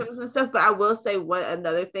tantrums and stuff, but I will say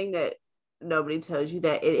another thing that nobody tells you,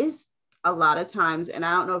 that it is a lot of times, and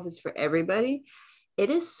I don't know if it's for everybody, it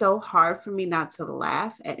is so hard for me not to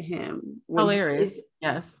laugh at him. Hilarious.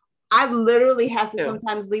 Yes. I literally have to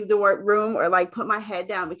sometimes leave the room or like put my head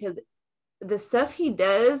down, because the stuff he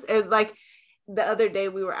does is like, the other day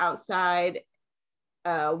we were outside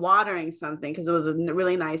watering something because it was a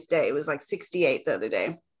really nice day. It was like 68 the other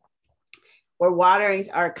day. We're watering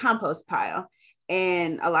our compost pile,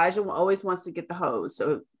 and Elijah always wants to get the hose.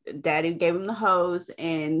 So Daddy gave him the hose,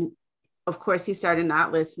 and of course he started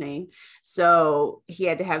not listening. So he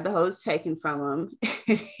had to have the hose taken from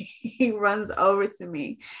him. He runs over to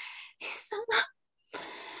me. He said,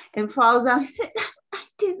 and falls down. He said, I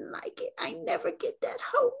didn't like it. I never get that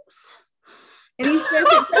hose. And he says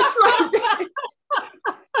it just like that.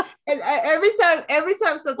 And every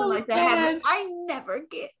time something like that happens, I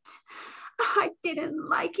didn't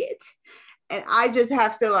like it. And I just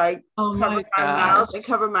have to like cover my mouth and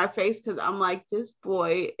cover my face, because I'm like, this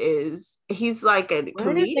boy he's like a comedian.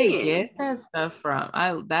 Where did they get that stuff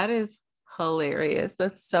from? That is Hilarious.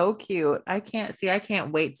 That's so cute. I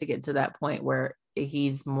can't wait to get to that point where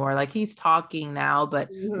he's more like he's talking now, but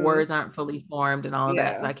words aren't fully formed and all of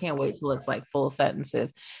that. So I can't wait till it's like full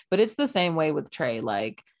sentences. But it's the same way with Trey.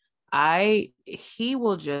 Like he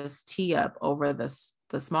will just tee up over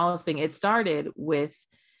the smallest thing. It started with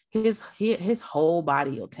his whole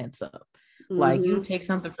body will tense up. Like you take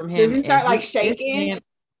something from him. Does he start like shaking?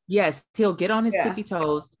 Yes, he'll get on his tippy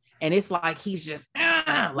toes. And it's like he's just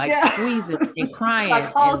squeezing and crying.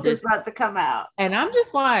 Like Hulk is about to come out. And I'm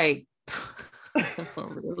just like,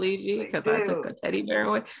 really, G? Because I took a teddy bear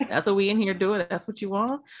away. That's what we in here doing. That's what you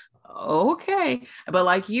want? Okay. But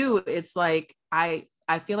like you, it's like I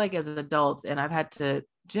feel like as adults, and I've had to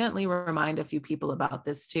gently remind a few people about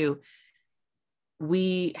this too,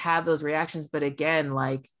 we have those reactions. But again,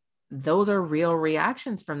 like those are real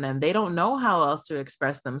reactions from them. They don't know how else to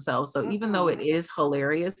express themselves. So even though it is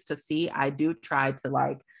hilarious to see, I do try to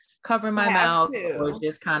like cover my mouth or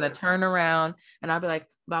just kind of turn around and I'll be like,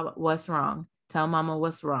 Baba, what's wrong? Tell mama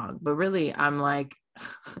what's wrong. But really, I'm like,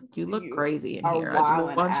 you look crazy in here. I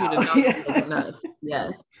just want you to know you look nuts.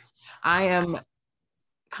 Yes. I am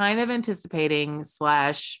kind of anticipating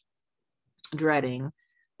 / dreading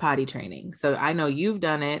potty training. So I know you've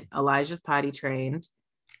done it. Elijah's potty trained.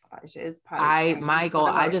 My goal,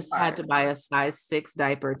 I just had to buy a size 6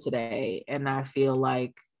 diaper today. And I feel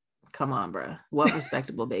like, come on, bro. What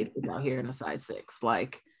respectable baby is out here in a size 6?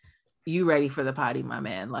 Like, you ready for the potty, my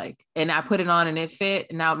man? Like, and I put it on and it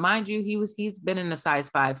fit. Now, mind you, he's been in a size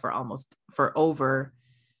 5 for over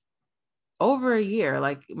a year.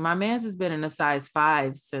 Like my man's has been in a size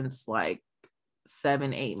 5 since like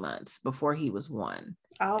 7-8 months before he was 1.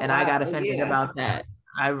 And I got offended about that.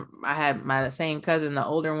 I had my same cousin, the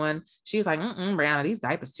older one. She was like, Briana, these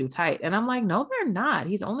diapers too tight. And I'm like, no, they're not.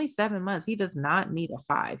 He's only 7 months. He does not need a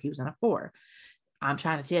 5. He was in a 4. I'm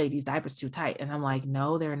trying to tell you these diapers too tight. And I'm like,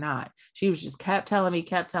 no, they're not. She was just kept telling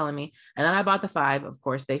me. And then I bought the 5. Of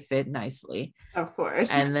course, they fit nicely. Of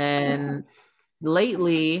course. And then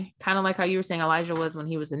lately, kind of like how you were saying Elijah was when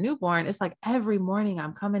he was a newborn, it's like every morning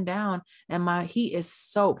I'm coming down and he is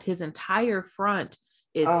soaked. His entire front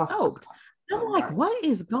is soaked. I'm like, what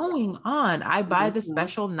is going on? I buy the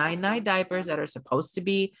special 9-night diapers that are supposed to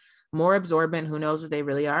be more absorbent. Who knows if they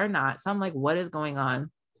really are or not. So I'm like, what is going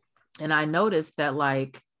on? And I noticed that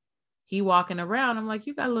like he walking around, I'm like,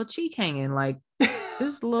 you got a little cheek hanging. Like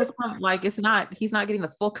this little, like he's not getting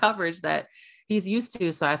the full coverage that he's used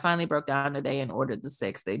to. So I finally broke down today and ordered the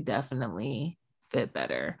 6. They definitely fit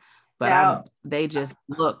better. But they just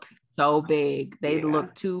look so big. They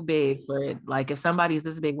look too big for it. Like if somebody's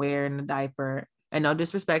this big wearing a diaper, and no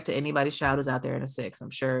disrespect to anybody's child who's out there in a 6, I'm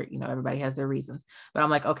sure, everybody has their reasons, but I'm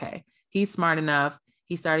like, okay, he's smart enough.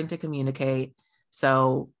 He's starting to communicate.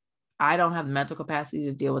 So I don't have the mental capacity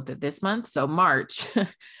to deal with it this month. So March,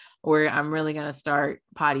 where I'm really going to start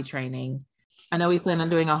potty training. I know we plan on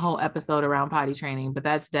doing a whole episode around potty training, but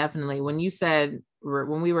that's definitely when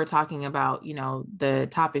we were talking about, the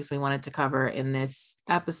topics we wanted to cover in this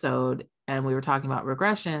episode, and we were talking about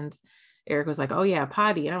regressions, Eric was like, oh yeah,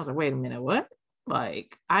 potty. And I was like, wait a minute, what?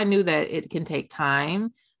 Like, I knew that it can take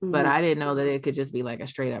time, but I didn't know that it could just be like a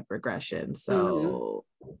straight up regression. So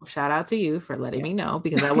shout out to you for letting me know,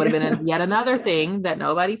 because that would have been yet another thing that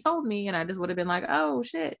nobody told me. And I just would have been like, oh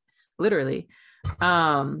shit, literally.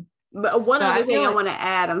 But one other thing I want to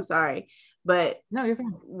add, I'm sorry, but no, you're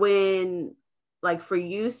fine. When, like, for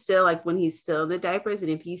you still, like when he's still in the diapers and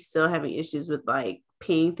if he's still having issues with like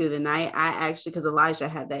peeing through the night, I actually, because Elijah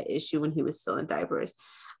had that issue when he was still in diapers,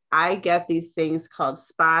 I get these things called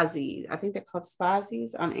Spazies. I think they're called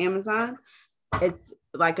Spazies on Amazon. It's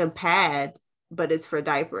like a pad, but it's for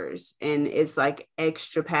diapers, and it's like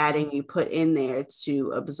extra padding you put in there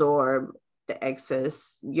to absorb the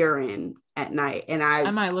excess urine at night. And I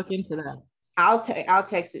might look into that. I'll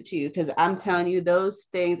text it to you, because I'm telling you those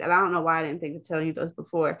things, and I don't know why I didn't think of telling you those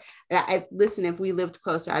before. And listen, if we lived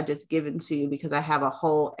closer, I'd just give them to you, because I have a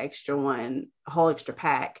whole extra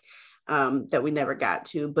pack that we never got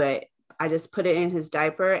to. But I just put it in his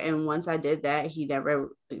diaper, and once I did that, he never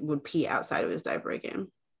would pee outside of his diaper again.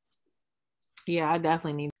 Yeah, I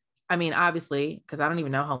definitely need. I mean, obviously, because I don't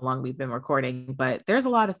even know how long we've been recording, but there's a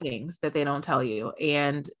lot of things that they don't tell you.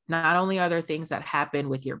 And not only are there things that happen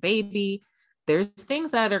with your baby, there's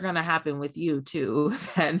things that are going to happen with you too,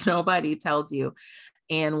 that nobody tells you.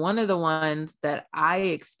 And one of the ones that I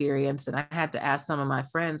experienced, and I had to ask some of my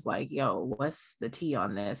friends, like, yo, what's the tea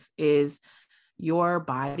on this, is your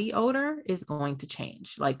body odor is going to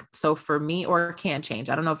change. Like, so for me, or can change.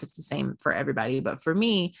 I don't know if it's the same for everybody, but for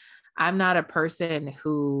me, I'm not a person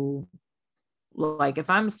who, like, if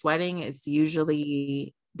I'm sweating, it's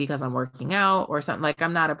usually because I'm working out or something. Like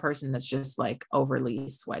I'm not a person that's just like overly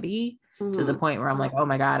sweaty to the point where I'm like, oh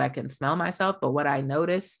my God, I can smell myself. But what I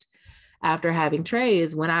noticed after having Trey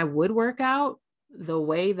is when I would work out, the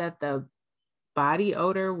way that the body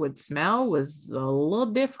odor would smell was a little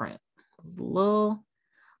different. A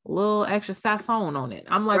little extra sazon on it.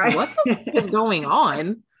 I'm like, what the fuck is going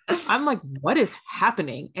on? I'm like, what is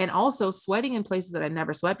happening? And also sweating in places that I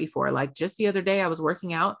never sweat before. Like just the other day I was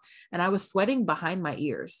working out and I was sweating behind my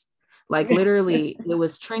ears. Like literally it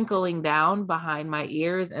was trickling down behind my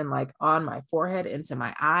ears and like on my forehead into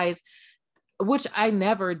my eyes, which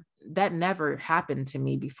that never happened to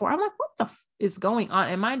me before. I'm like, what the is going on?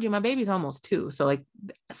 And mind you, my baby's almost 2. So like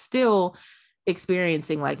still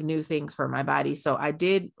experiencing like new things for my body. So I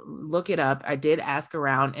did look it up. I did ask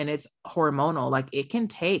around and it's hormonal. Like it can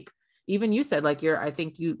take, even you said like I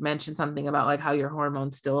think you mentioned something about like how your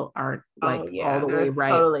hormones still aren't like all the way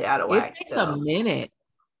right. Totally out of whack. It takes a minute,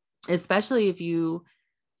 especially if you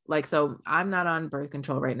like, so I'm not on birth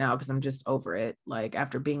control right now because I'm just over it. Like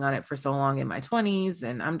after being on it for so long in my 20s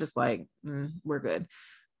and I'm just like, we're good.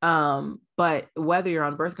 But whether you're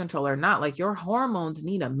on birth control or not, like your hormones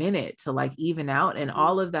need a minute to like even out. And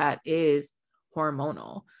all of that is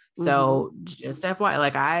hormonal. So just FYI,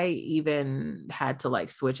 like I even had to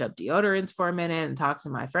like switch up deodorants for a minute and talk to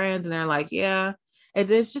my friends and they're like, yeah,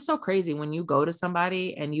 it's just so crazy when you go to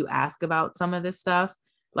somebody and you ask about some of this stuff.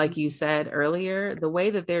 Like you said earlier, the way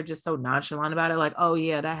that they're just so nonchalant about it, like, oh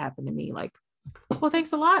yeah, that happened to me. Like, well,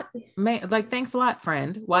 thanks a lot, man. Like, thanks a lot,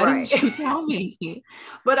 friend. Why didn't you tell me?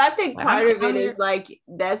 But I think part of it is like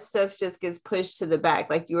that stuff just gets pushed to the back.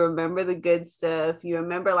 Like you remember the good stuff, you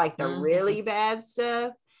remember like the really bad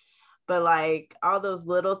stuff, but like all those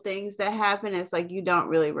little things that happen, it's like you don't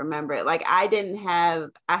really remember it. Like I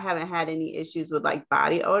haven't had any issues with like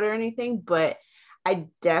body odor or anything, but I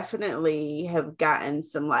definitely have gotten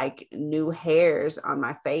some like new hairs on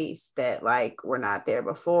my face that like were not there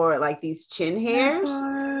before, like these chin hairs.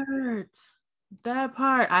 That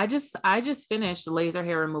part. I just finished laser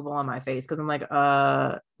hair removal on my face because I'm like,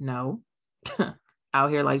 no.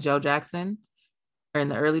 Out here like Joe Jackson or in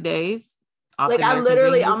the early days. Like I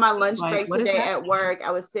literally on my lunch break today at work,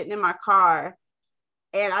 I was sitting in my car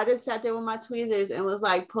and I just sat there with my tweezers and was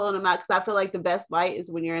like pulling them out because I feel like the best light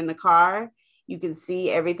is when you're in the car. You can see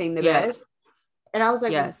everything the best. And I was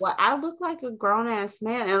like, well, I look like a grown ass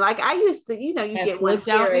man. And like I used to, you get one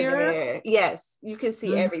here and there. Yes, you can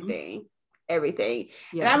see everything. Yeah.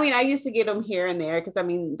 And I mean, I used to get them here and there because I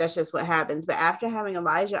mean, that's just what happens. But after having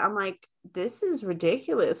Elijah, I'm like, this is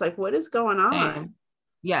ridiculous. Like, what is going on?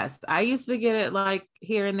 Yes, I used to get it like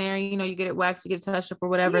here and there, you get it waxed, you get it touched up or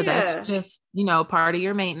whatever. Yeah. That's just, part of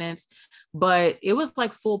your maintenance. But it was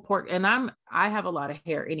like full pork. And I have a lot of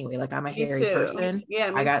hair anyway. Like I'm a hairy person.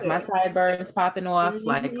 Yeah, I got my sideburns popping off.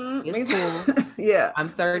 Like it's cool. Yeah.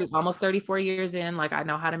 I'm almost 34 years in. Like I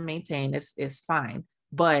know how to maintain. It's fine.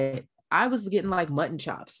 But I was getting like mutton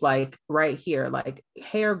chops, like right here, like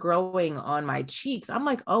hair growing on my cheeks. I'm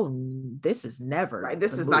like, oh, this is never right.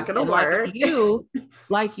 This is not going to work.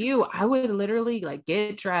 Like you, I would literally like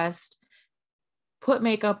get dressed, put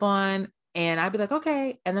makeup on, and I'd be like,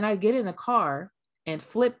 okay. And then I'd get in the car and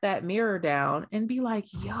flip that mirror down and be like,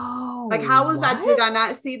 yo, like, how was that? Did I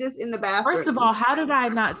not see this in the bathroom? First of all, how did I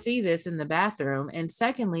not see this in the bathroom? And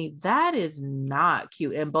secondly, that is not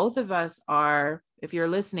cute. And both of us are, if you're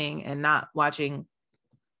listening and not watching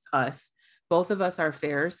us, both of us are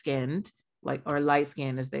fair skinned, like, or light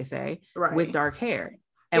skinned, as they say, right, with dark hair.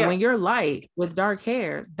 And when you're light with dark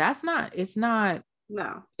hair, it is not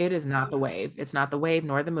the wave. It's not the wave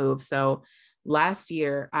nor the move. So last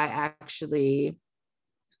year I actually,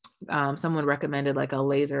 someone recommended like a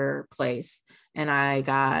laser place and I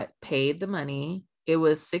got paid the money. It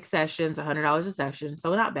was 6 sessions, $100 a session.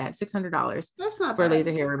 So not bad, $600 for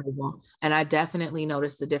laser hair removal. And I definitely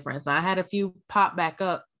noticed the difference. I had a few pop back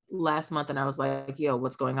up last month and I was like, yo,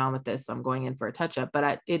 what's going on with this? So I'm going in for a touch up,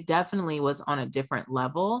 but it definitely was on a different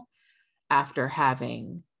level after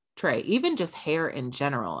having Trey, even just hair in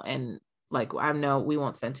general. And like, I know we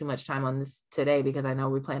won't spend too much time on this today because I know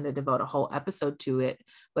we plan to devote a whole episode to it.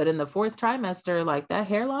 But in the 4th trimester, like that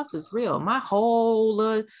hair loss is real. My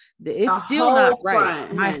whole, it's still not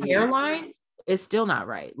right. My hairline is still not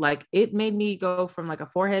right. Like it made me go from like a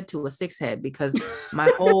 4-head to a 6-head because my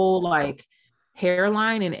whole like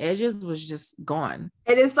hairline and edges was just gone.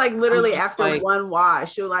 And it's like literally after like, one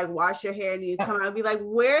wash, you'll like wash your hair and you come out and be like,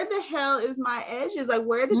 where the hell is my edges? Like,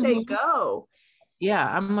 where did they go? Yeah,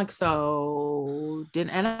 I'm like,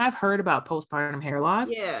 and I've heard about postpartum hair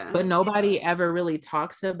loss, but nobody ever really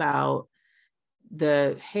talks about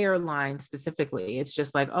the hairline specifically. It's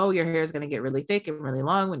just like, oh, your hair is going to get really thick and really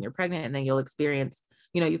long when you're pregnant, and then you'll experience,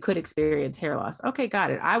 you could experience hair loss. Okay,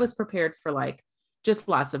 got it. I was prepared for like just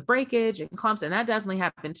lots of breakage and clumps, and that definitely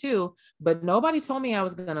happened too. But nobody told me I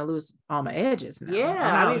was going to lose all my edges. Now I'm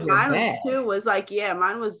I out mean, here mine bad. too was like,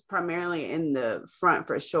 mine was primarily in the front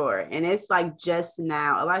for sure. And it's like just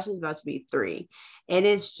now, Elijah's about to be 3, and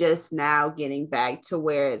it's just now getting back to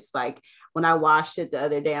where it's like, when I washed it the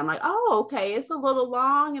other day, I'm like, oh, okay, it's a little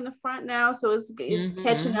long in the front now, so it's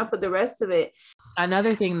catching up with the rest of it.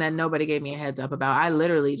 Another thing that nobody gave me a heads up about, I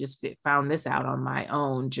literally just found this out on my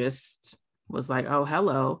own, just was like, oh,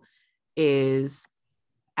 hello, is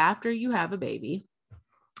after you have a baby,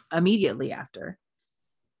 immediately after,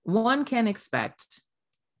 one can expect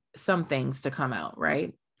some things to come out,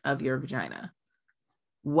 right, of your vagina.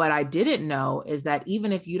 What I didn't know is that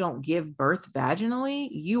even if you don't give birth vaginally,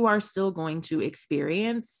 you are still going to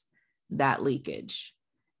experience that leakage.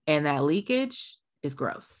 And that leakage is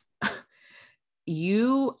gross.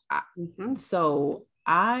 So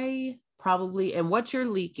I probably, and what you're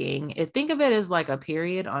leaking, think of it as like a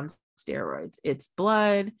period on steroids. It's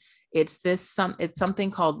blood. It's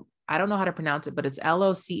something called, I don't know how to pronounce it, but it's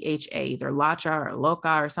LOCHA, either LACHA or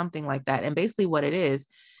LOCA or something like that. And basically what it is,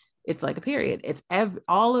 it's like a period. It's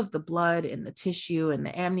all of the blood and the tissue and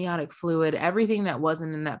the amniotic fluid, everything that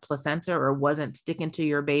wasn't in that placenta or wasn't sticking to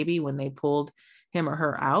your baby when they pulled him or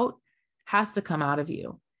her out has to come out of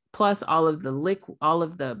you. Plus all of the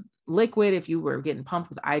liquid, if you were getting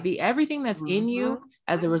pumped with IV, everything that's in you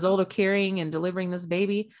as a result of carrying and delivering this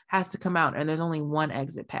baby has to come out. And there's only one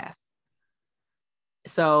exit path.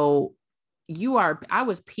 So I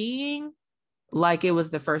was peeing like it was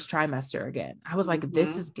the first trimester again. I was like,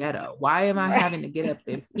 this is ghetto. Why am I having to get up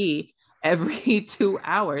and pee every 2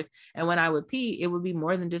 hours? And when I would pee, it would be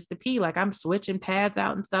more than just the pee. Like I'm switching pads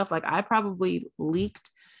out and stuff. Like I probably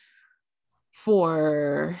leaked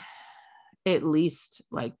for at least,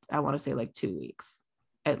 like, I want to say like 2 weeks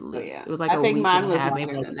at least. It was like I think week mine and a was half,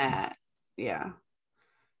 longer than that. Yeah.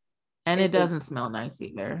 And it doesn't smell nice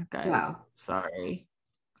either, guys. No. Sorry.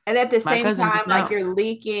 And at the same time, like you're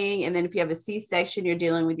leaking, and then if you have a C-section, you're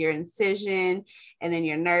dealing with your incision, and then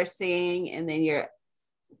you're nursing, and then you're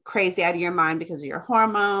crazy out of your mind because of your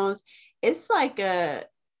hormones. It's like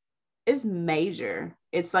it's major.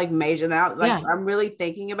 It's like major now. Like I'm really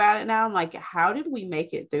thinking about it now. I'm like, how did we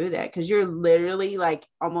make it through that? Because you're literally like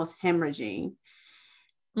almost hemorrhaging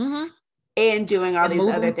and doing all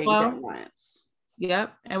these other things at once.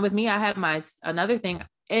 Yep. And with me, I have another thing.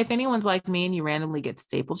 If anyone's like me and you randomly get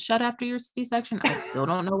stapled shut after your C-section, I still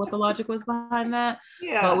don't know what the logic was behind that.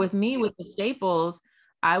 Yeah. But with me, with the staples,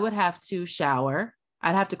 I would have to shower.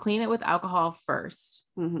 I'd have to clean it with alcohol first.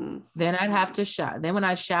 Then I'd have to shower. Then when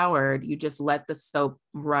I showered, you just let the soap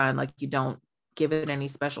run. Like you don't give it any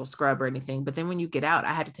special scrub or anything. But then when you get out,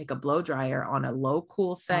 I had to take a blow dryer on a low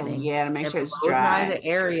cool setting. To make sure it's dry. The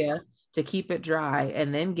area to keep it dry,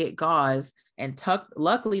 and then get gauze and tuck.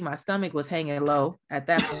 Luckily my stomach was hanging low at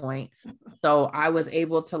that point. So I was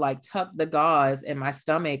able to like tuck the gauze, and my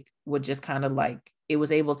stomach would just kind of like, it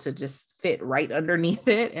was able to just fit right underneath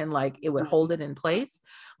it, and like it would hold it in place.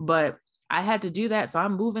 But I had to do that. So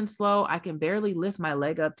I'm moving slow. I can barely lift my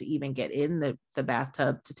leg up to even get in the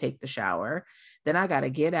bathtub to take the shower. Then I got to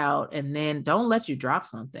get out, and then don't let you drop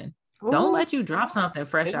something. Ooh. Don't let you drop something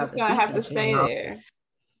fresh out. It's gonna have to stay there.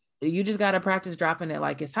 You just got to practice dropping it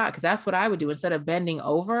like it's hot. Cause that's what I would do. Instead of bending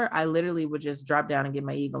over, I literally would just drop down and get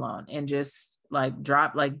my eagle on and just like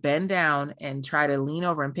bend down and try to lean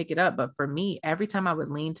over and pick it up. But for me, every time I would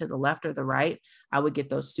lean to the left or the right, I would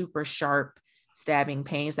get those super sharp stabbing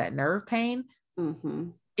pains, that nerve pain.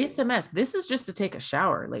 It's a mess. This is just to take a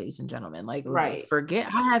shower, ladies and gentlemen. Like,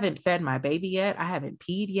 forget, I haven't fed my baby yet. I haven't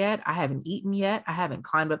peed yet. I haven't eaten yet. I haven't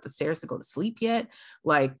climbed up the stairs to go to sleep yet.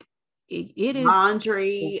 Like, it is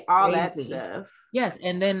laundry, all that stuff. Yes.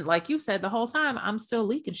 And then, like you said, the whole time I'm still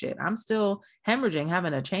leaking shit. I'm still hemorrhaging,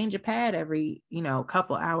 having to change a pad every,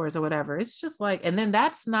 couple hours or whatever. It's just like, and then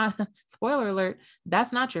that's not, spoiler alert,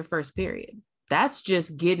 that's not your first period. That's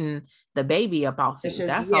just getting the baby up off you.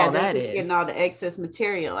 That's all that is. Getting all the excess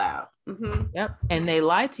material out. Yep. And they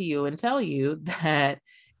lie to you and tell you that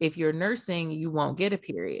if you're nursing, you won't get a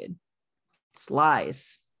period. It's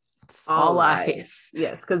lies. All lies.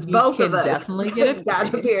 Yes, because both of us definitely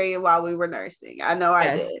got a period while we were nursing. I know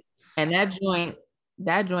I did. And that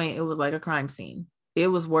joint, it was like a crime scene. It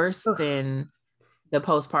was worse than the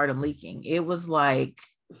postpartum leaking. It was like,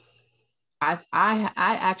 I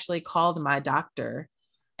actually called my doctor,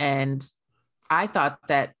 and I thought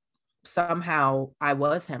that somehow I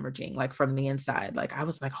was hemorrhaging like from the inside. Like I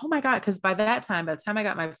was like, oh my God. Cause by the time I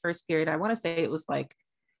got my first period, I want to say it was like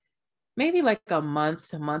maybe like a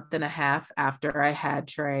month and a half after I had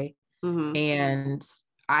Trey. Mm-hmm. And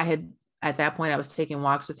I had, at that point, I was taking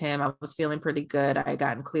walks with him. I was feeling pretty good. I had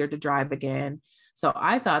gotten cleared to drive again. So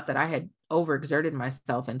I thought that I had overexerted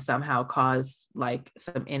myself and somehow caused like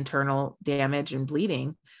some internal damage and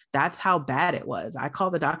bleeding. That's how bad it was. I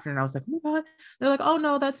called the doctor and I was like, oh my God. They're like, oh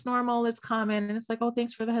no, that's normal. It's common. And it's like, oh,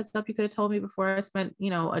 thanks for the heads up. You could have told me before I spent,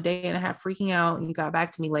 a day and a half freaking out and you got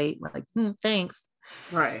back to me late. Like, thanks.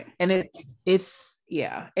 Right. And it's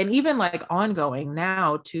yeah. And even like ongoing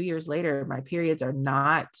now, 2 years later, my periods are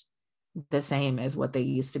not the same as what they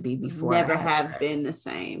used to be before. Never have been the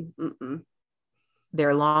same. Mm-mm.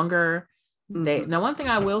 They're longer. Now, one thing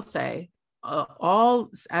I will say,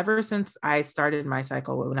 ever since I started my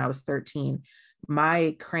cycle when I was 13,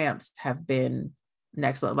 my cramps have been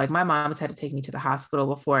next level. Like my mom's had to take me to the hospital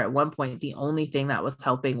before. At one point, the only thing that was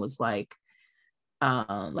helping was like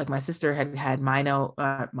my sister had mono,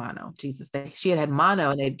 Jesus, she had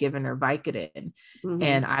mono and they'd given her Vicodin,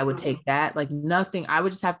 and I would take that, like nothing. I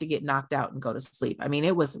would just have to get knocked out and go to sleep. I mean,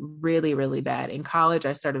 it was really, really bad. In college,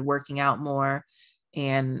 I started working out more,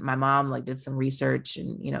 and my mom like did some research,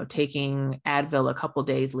 and taking Advil a couple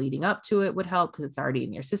days leading up to it would help because it's already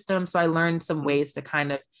in your system. So I learned some ways to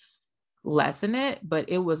kind of lessen it, but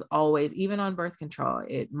it was always, even on birth control,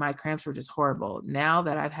 my cramps were just horrible. Now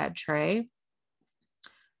that I've had Trey,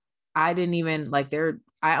 I didn't even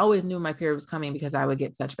I always knew my period was coming because I would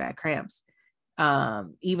get such bad cramps.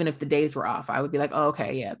 Even if the days were off, I would be like, oh,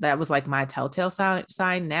 okay, yeah, that was like my telltale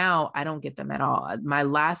sign. Now I don't get them at all. My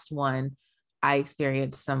last one, I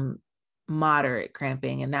experienced some moderate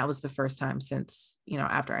cramping, and that was the first time since,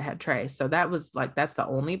 after I had Trey. So that was like, that's the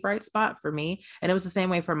only bright spot for me. And it was the same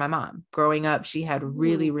way for my mom. Growing up, she had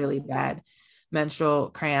really, really bad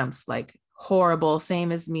menstrual cramps, like horrible,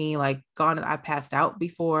 same as me, like I passed out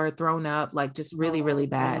before, thrown up, like just really, really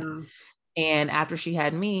bad. And after she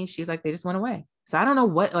had me, she's like, they just went away. So I don't know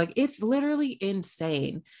what, like, it's literally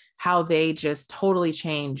insane how they just totally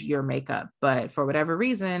change your makeup. But for whatever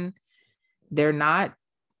reason, they're not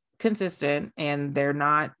consistent and they're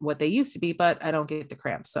not what they used to be, but I don't get the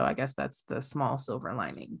cramps. So I guess that's the small silver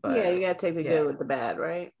lining. But yeah, you gotta take the good with the bad,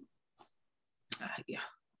 right? Yeah.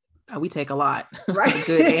 We take a lot, right?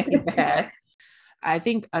 Good and bad. I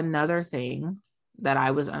think another thing that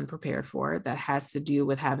I was unprepared for that has to do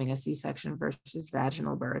with having a C-section versus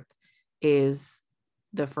vaginal birth is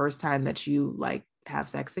the first time that you like have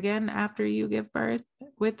sex again after you give birth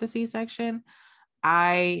with the C-section.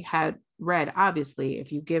 I had read, obviously,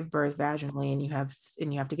 if you give birth vaginally and you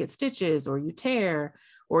have to get stitches or you tear,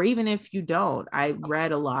 or even if you don't, I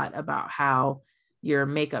read a lot about how your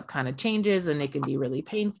makeup kind of changes and it can be really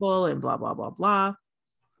painful and blah, blah, blah, blah.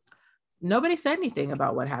 Nobody said anything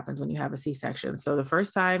about what happens when you have a C-section. So the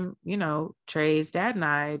first time, Trey's dad and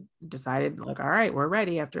I decided like, all right, we're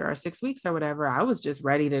ready after our 6 weeks or whatever. I was just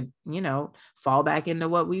ready to, fall back into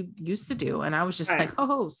what we used to do. And I was just like,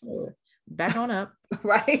 oh, so back on up.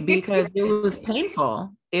 Right. Because it was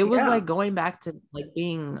painful. It was like going back to like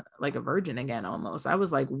being like a virgin again, almost. I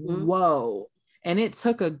was like, whoa. And it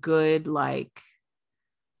took a good like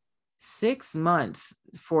 6 months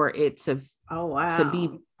for it to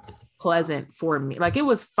be pleasant for me. Like it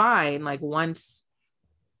was fine. Like once,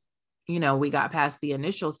 we got past the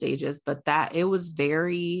initial stages, but that it was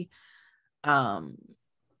very, it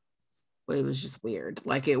was just weird.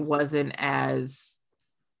 Like it was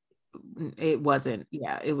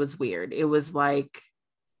weird. It was like,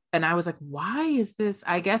 and I was like, why is this?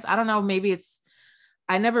 I guess, I don't know, maybe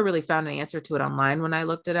I never really found an answer to it online when I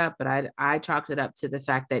looked it up, but I chalked it up to the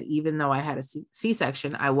fact that even though I had a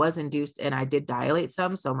C-section, I was induced and I did dilate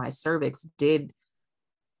some. So my cervix did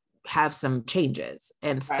have some changes.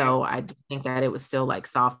 And so I think that it was still like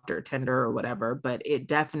soft or tender or whatever, but it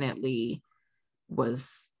definitely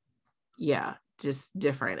was, just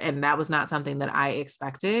different. And that was not something that I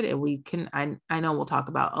expected. And I know we'll talk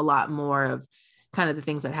about a lot more of kind of the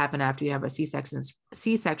things that happen after you have a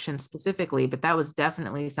C-section specifically, but that was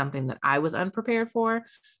definitely something that I was unprepared for,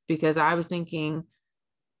 because I was thinking,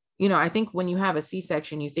 I think when you have a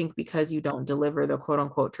C-section, you think because you don't deliver the quote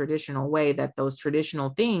unquote traditional way, that those traditional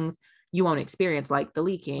things you won't experience, like the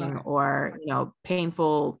leaking or,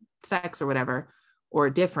 painful sex or whatever, or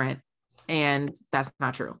different. And that's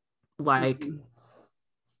not true. Like,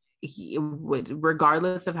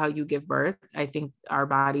 regardless of how you give birth, I think our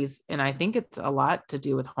bodies, and I think it's a lot to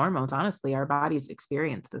do with hormones, honestly, our bodies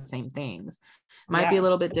experience the same things. Might be a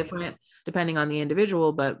little bit different depending on the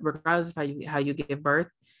individual, but regardless of how you give birth,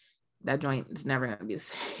 that joint is never going to be the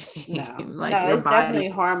same. No, Like no, your it's definitely body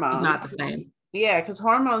is hormones. not the same. Yeah, because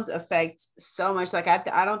hormones affect so much. Like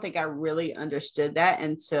I don't think I really understood that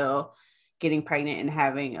until getting pregnant and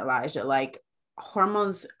having Elijah. Like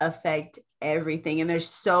hormones affect everything, and there's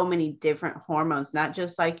so many different hormones, not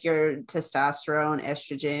just like your testosterone,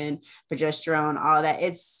 estrogen, progesterone, all that.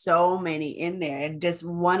 It's so many in there, and just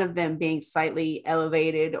one of them being slightly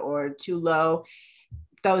elevated or too low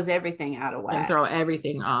throws everything out of And whack. throw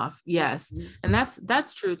everything off. Yes. Mm-hmm. And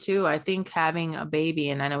that's true too. I think having a baby,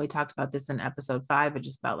 and I know we talked about this in episode 5, but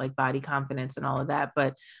just about like body confidence and all of that.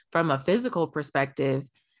 But from a physical perspective,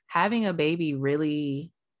 having a baby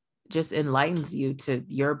really just enlightens you to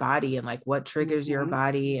your body and like what triggers your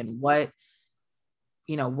body and what,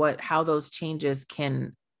 you know, how those changes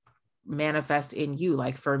can manifest in you.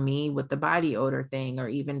 Like for me with the body odor thing, or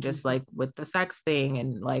even just like with the sex thing,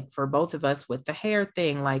 and like for both of us with the hair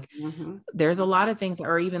thing, like there's a lot of things,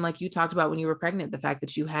 or even like you talked about when you were pregnant, the fact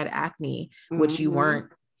that you had acne, which you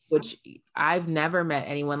weren't, which I've never met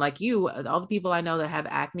anyone like you. All the people I know that have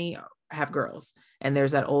acne have girls, and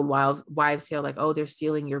there's that old wives tale, like, oh, they're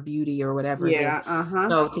stealing your beauty or whatever it is.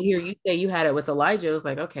 So to hear you say you had it with Elijah, it was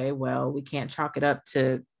like, okay, well, we can't chalk it up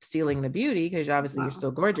to stealing the beauty, because obviously you're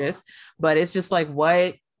still gorgeous, but it's just like,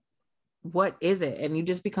 what is it? And you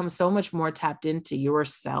just become so much more tapped into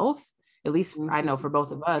yourself. At least I know for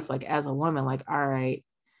both of us, like as a woman, like, all right,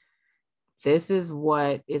 this is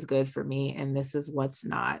what is good for me, and this is what's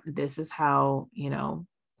not. This is how, you know,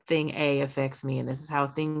 thing A affects me, and this is how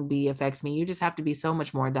thing B affects me. You just have to be so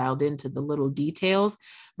much more dialed into the little details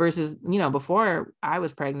versus, you know, before I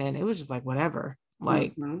was pregnant, it was just like, whatever,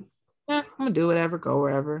 like, I'm gonna do whatever, go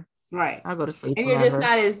wherever. Right. I'll go to sleep. And whenever. You're just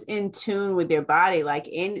not as in tune with your body. Like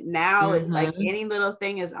now it's like any little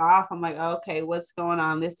thing is off. I'm like, okay, what's going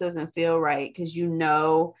on? This doesn't feel right. Cause you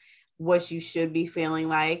know what you should be feeling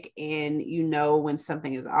like, and you know when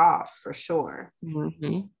something is off for sure.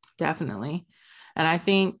 Definitely. And I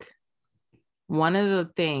think one of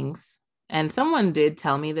the things, and someone did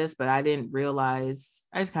tell me this, but I didn't realize,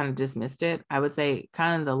 I just kind of dismissed it. I would say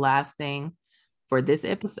kind of the last thing for this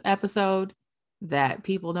episode that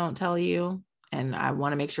people don't tell you, and I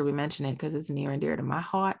want to make sure we mention it because it's near and dear to my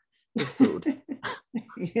heart, is food.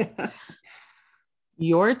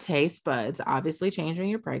 Your taste buds obviously change when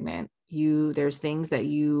you're pregnant. There's things that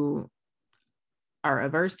you are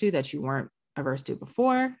averse to that you weren't averse to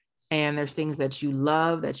before. And there's things that you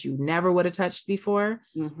love that you never would have touched before.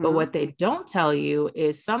 But what they don't tell you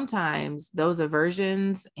is sometimes those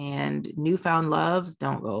aversions and newfound loves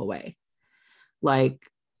don't go away. Like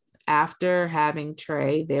after having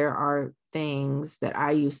Trey, there are things that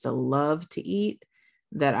I used to love to eat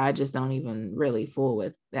that I just don't even really fool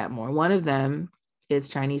with that more. One of them is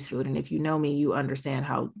Chinese food. And if you know me, you understand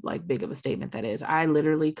how like big of a statement that is. I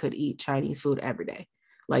literally could eat Chinese food every day.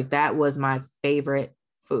 Like that was my favorite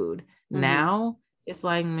food. Now it's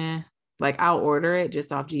like, meh, like I'll order it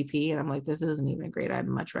just off GP and I'm like, this isn't even great. I'd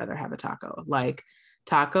much rather have a taco. Like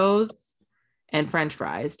tacos and French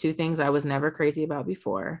fries, 2 things I was never crazy about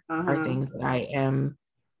before, are things that I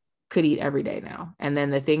could eat every day now. And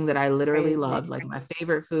then the thing that I literally loved, like my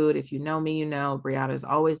favorite food, if you know me, you know, Briana is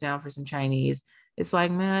always down for some Chinese. It's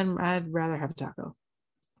like, man, I'd rather have a taco,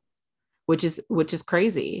 which is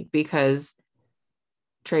crazy because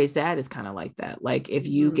Trey's dad is kind of like that. Like if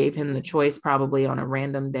you gave him the choice probably on a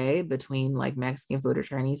random day between like Mexican food or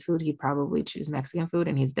Chinese food, he'd probably choose Mexican food,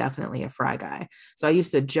 and he's definitely a fry guy. So I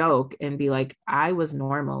used to joke and be like, I was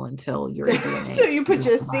normal until your DNA. So you put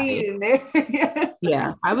your seed in there.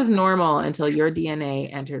 Yeah, I was normal until your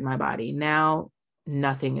DNA entered my body. Now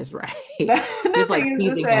nothing is right. Just like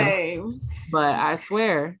is the same. But I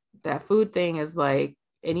swear that food thing is like,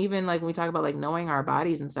 and even like when we talk about like knowing our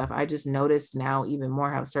bodies and stuff, I just notice now even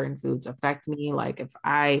more how certain foods affect me. Like if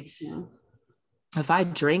I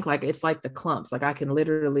drink, like it's like the clumps, like I can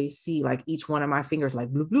literally see like each one of my fingers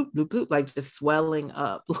like bloop, bloop, bloop, bloop, like just swelling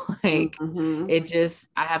up. Like it just,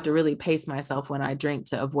 I have to really pace myself when I drink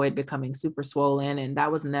to avoid becoming super swollen. And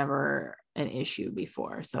that was never an issue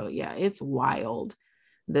before. So yeah, it's wild,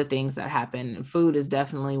 the things that happen. Food is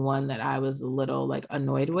definitely one that I was a little like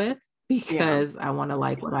annoyed with, because I want to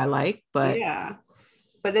like what I like, but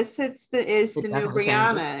but it's the new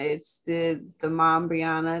Briana. It's the mom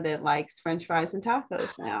Briana that likes French fries and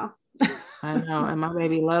tacos now. I know, and my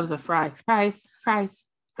baby loves a fries. I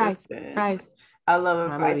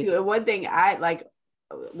love a fry too. And one thing I like,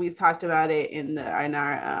 we've talked about it in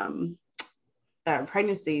our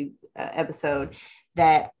pregnancy episode,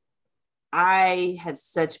 that I had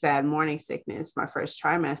such bad morning sickness my first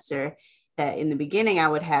trimester, that in the beginning I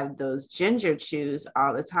would have those ginger chews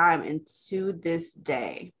all the time. And to this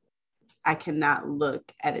day, I cannot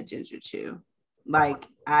look at a ginger chew. Like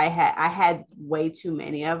I had way too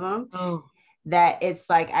many of them. Oh. That it's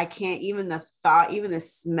like I can't, even the thought, even the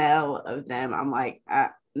smell of them, I'm like,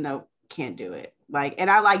 nope, can't do it. Like,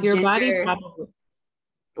 and I like Your ginger. body probably,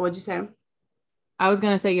 What'd you say? I was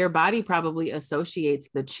gonna say your body probably associates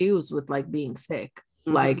the chews with like being sick.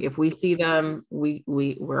 Mm-hmm. Like if we see them,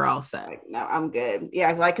 we're all set. Like, no, I'm good.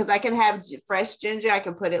 Yeah, like because I can have fresh ginger, I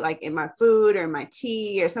can put it like in my food or in my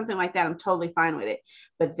tea or something like that. I'm totally fine with it.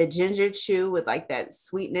 But the ginger chew with like that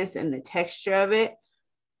sweetness and the texture of it,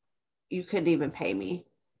 you couldn't even pay me.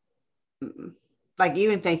 Mm-mm. Like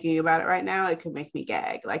even thinking about it right now, it could make me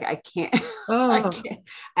gag. Like I can't, oh.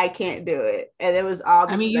 I can't do it. And it was all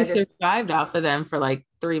because you survived off of them for like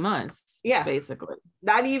 3 months. Yeah, basically.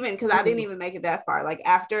 Not even, because I didn't even make it that far. Like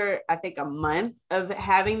after I think a month of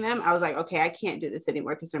having them, I was like, okay, I can't do this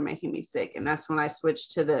anymore because they're making me sick. And that's when I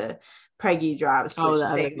switched to the Preggy drops,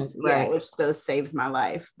 which those saved my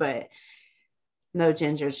life. But no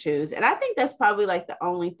ginger chews. And I think that's probably like the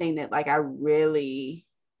only thing that like I really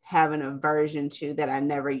have an aversion to that I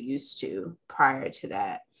never used to prior to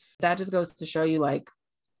that. That just goes to show you, like,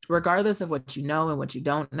 regardless of what you know and what you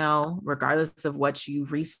don't know, regardless of what you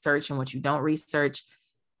research and what you don't research,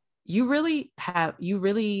 you can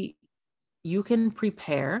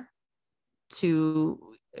prepare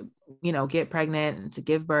to, get pregnant and to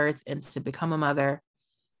give birth and to become a mother.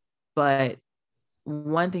 But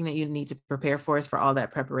one thing that you need to prepare for is for all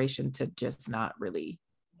that preparation to just not really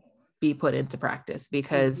be put into practice,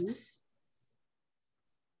 because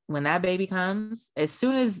when that baby comes, as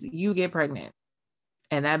soon as you get pregnant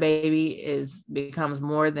and that baby becomes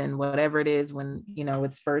more than whatever it is when,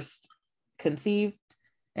 it's first conceived,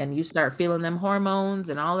 and you start feeling them hormones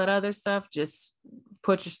and all that other stuff, just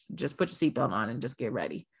put your seatbelt on and just get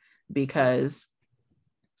ready, because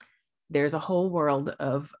there's a whole world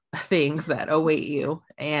of things that await you.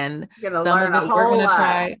 And some of it we're going to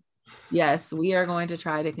try. Yes, we are going to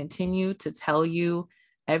try to continue to tell you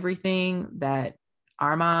everything that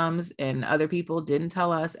our moms and other people didn't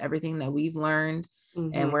tell us, everything that we've learned.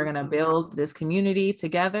 And we're going to build this community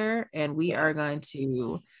together, and we are going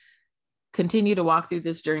to continue to walk through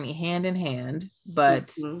this journey hand in hand,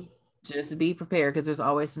 but just be prepared, because there's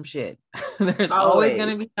always some shit. There's always going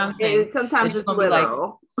to be something. Sometimes it's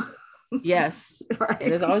literal. Like, yes. Right.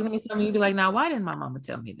 There's always going to be something you'd be like, now, why didn't my mama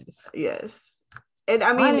tell me this? Yes. And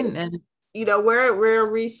I mean, we're a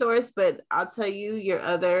resource, but I'll tell you, your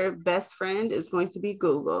other best friend is going to be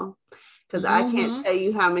Google. Because I can't tell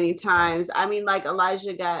you how many times, I mean, like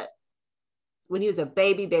Elijah got, when he was a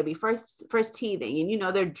baby, first teething,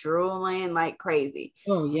 and they're drooling like crazy.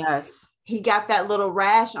 Oh, yes. He got that little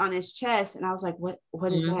rash on his chest, and I was like, what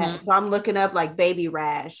is that? So I'm looking up like baby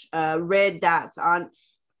rash, red dots on,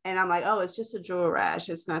 and I'm like, oh, it's just a drool rash.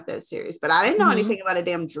 It's not that serious. But I didn't know anything about a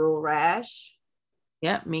damn drool rash.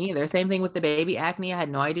 Yeah, me either. Same thing with the baby acne. I had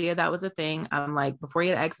no idea that was a thing. I'm like, before he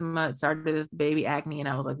had eczema, it started as baby acne. And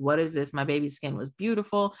I was like, what is this? My baby's skin was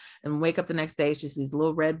beautiful. And wake up the next day, it's just these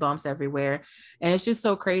little red bumps everywhere. And it's just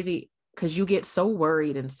so crazy, because you get so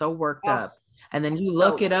worried and so worked up. And then you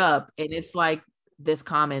look it up, and it's like this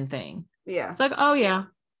common thing. Yeah. It's like, oh yeah.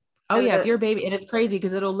 Oh yeah, if you're a baby, and it's crazy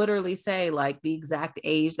because it'll literally say like the exact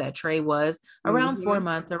age that Trey was, around 4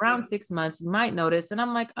 months, around 6 months, you might notice. And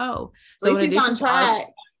I'm like, oh, so in addition to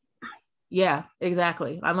yeah,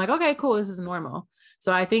 exactly. I'm like, okay, cool. This is normal.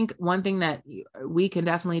 So I think one thing that we can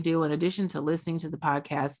definitely do, in addition to listening to the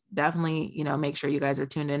podcast, definitely, make sure you guys are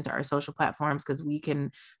tuned into our social platforms, because we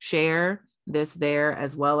can share this there,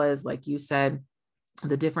 as well as, like you said,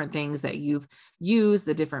 the different things that you've used,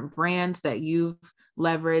 the different brands that you've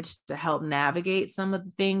leveraged to help navigate some of the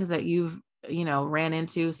things that you've, ran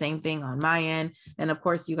into. Same thing on my end. And of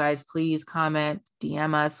course, you guys, please comment,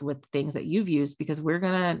 DM us with things that you've used, because we're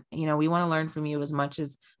going to, we want to learn from you as much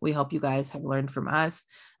as we hope you guys have learned from us.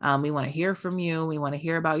 We want to hear from you. We want to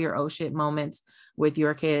hear about your oh shit moments with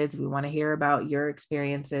your kids. We want to hear about your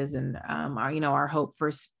experiences, and our hope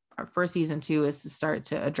for season 2 is to start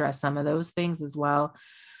to address some of those things as well.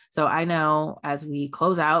 So I know, as we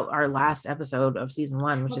close out our last episode of season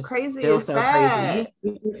 1, which is still so crazy,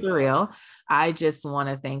 surreal, I just want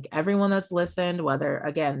to thank everyone that's listened, whether,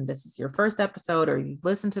 again, this is your first episode or you've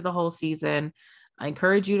listened to the whole season. I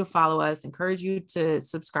encourage you to follow us, encourage you to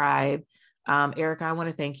subscribe. Aryka, I want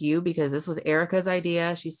to thank you, because this was Aryka's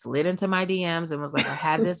idea. She slid into my DMs and was like, I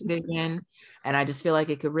had this vision and I just feel like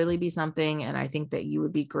it could really be something. And I think that you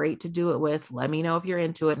would be great to do it with. Let me know if you're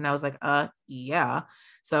into it. And I was like, yeah.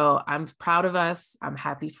 So I'm proud of us. I'm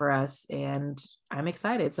happy for us, and I'm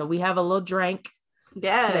excited. So we have a little drink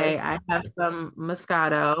today. I have some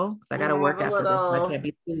Moscato, because I got to work after this, so I can't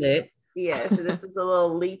be too lit. Yeah, so this is a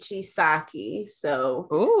little lychee sake. So,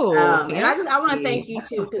 and I want to thank you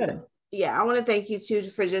too, because I want to thank you too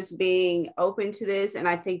for just being open to this. And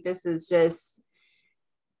I think this is just,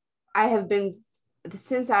 I have been,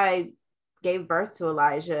 since I gave birth to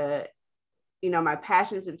Elijah, my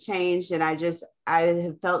passions have changed, and I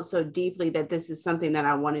have felt so deeply that this is something that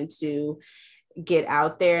I wanted to get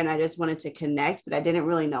out there, and I just wanted to connect, but I didn't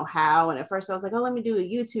really know how. And at first I was like, oh, let me do a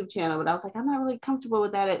YouTube channel, but I was like, I'm not really comfortable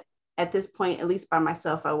with that at this point, at least by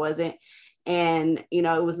myself. I wasn't. And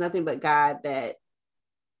it was nothing but God that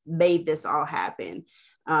made this all happen.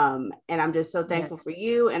 And I'm just so thankful for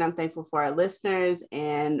you, and I'm thankful for our listeners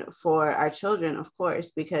and for our children, of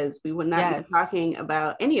course, because we would not be talking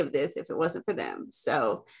about any of this if it wasn't for them.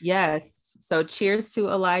 So so cheers to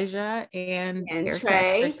Elijah and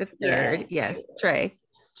Trey. Yes, Trey.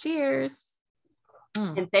 Cheers.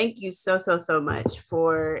 And thank you so much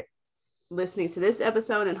for listening to this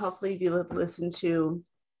episode, and hopefully you listen to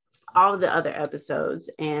all of the other episodes.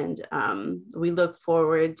 And we look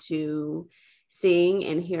forward to seeing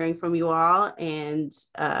and hearing from you all, and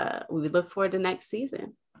we look forward to next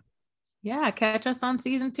season. Catch us on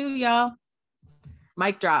season 2, y'all.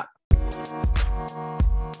 Mic drop.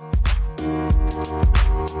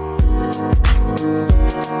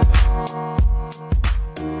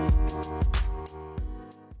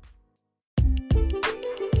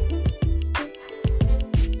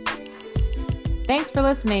 Thanks for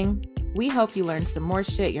listening. We hope you learned some more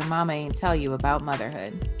shit your mama ain't tell you about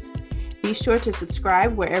motherhood. Be sure to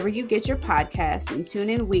subscribe wherever you get your podcasts, and tune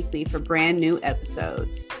in weekly for brand new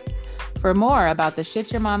episodes. For more about the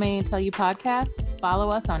Shit Your Mama Ain't Tell You podcast,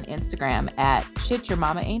 follow us on Instagram at Shit Your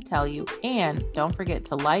Mama Ain't Tell You, and don't forget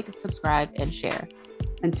to like, subscribe, and share.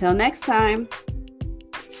 Until next time.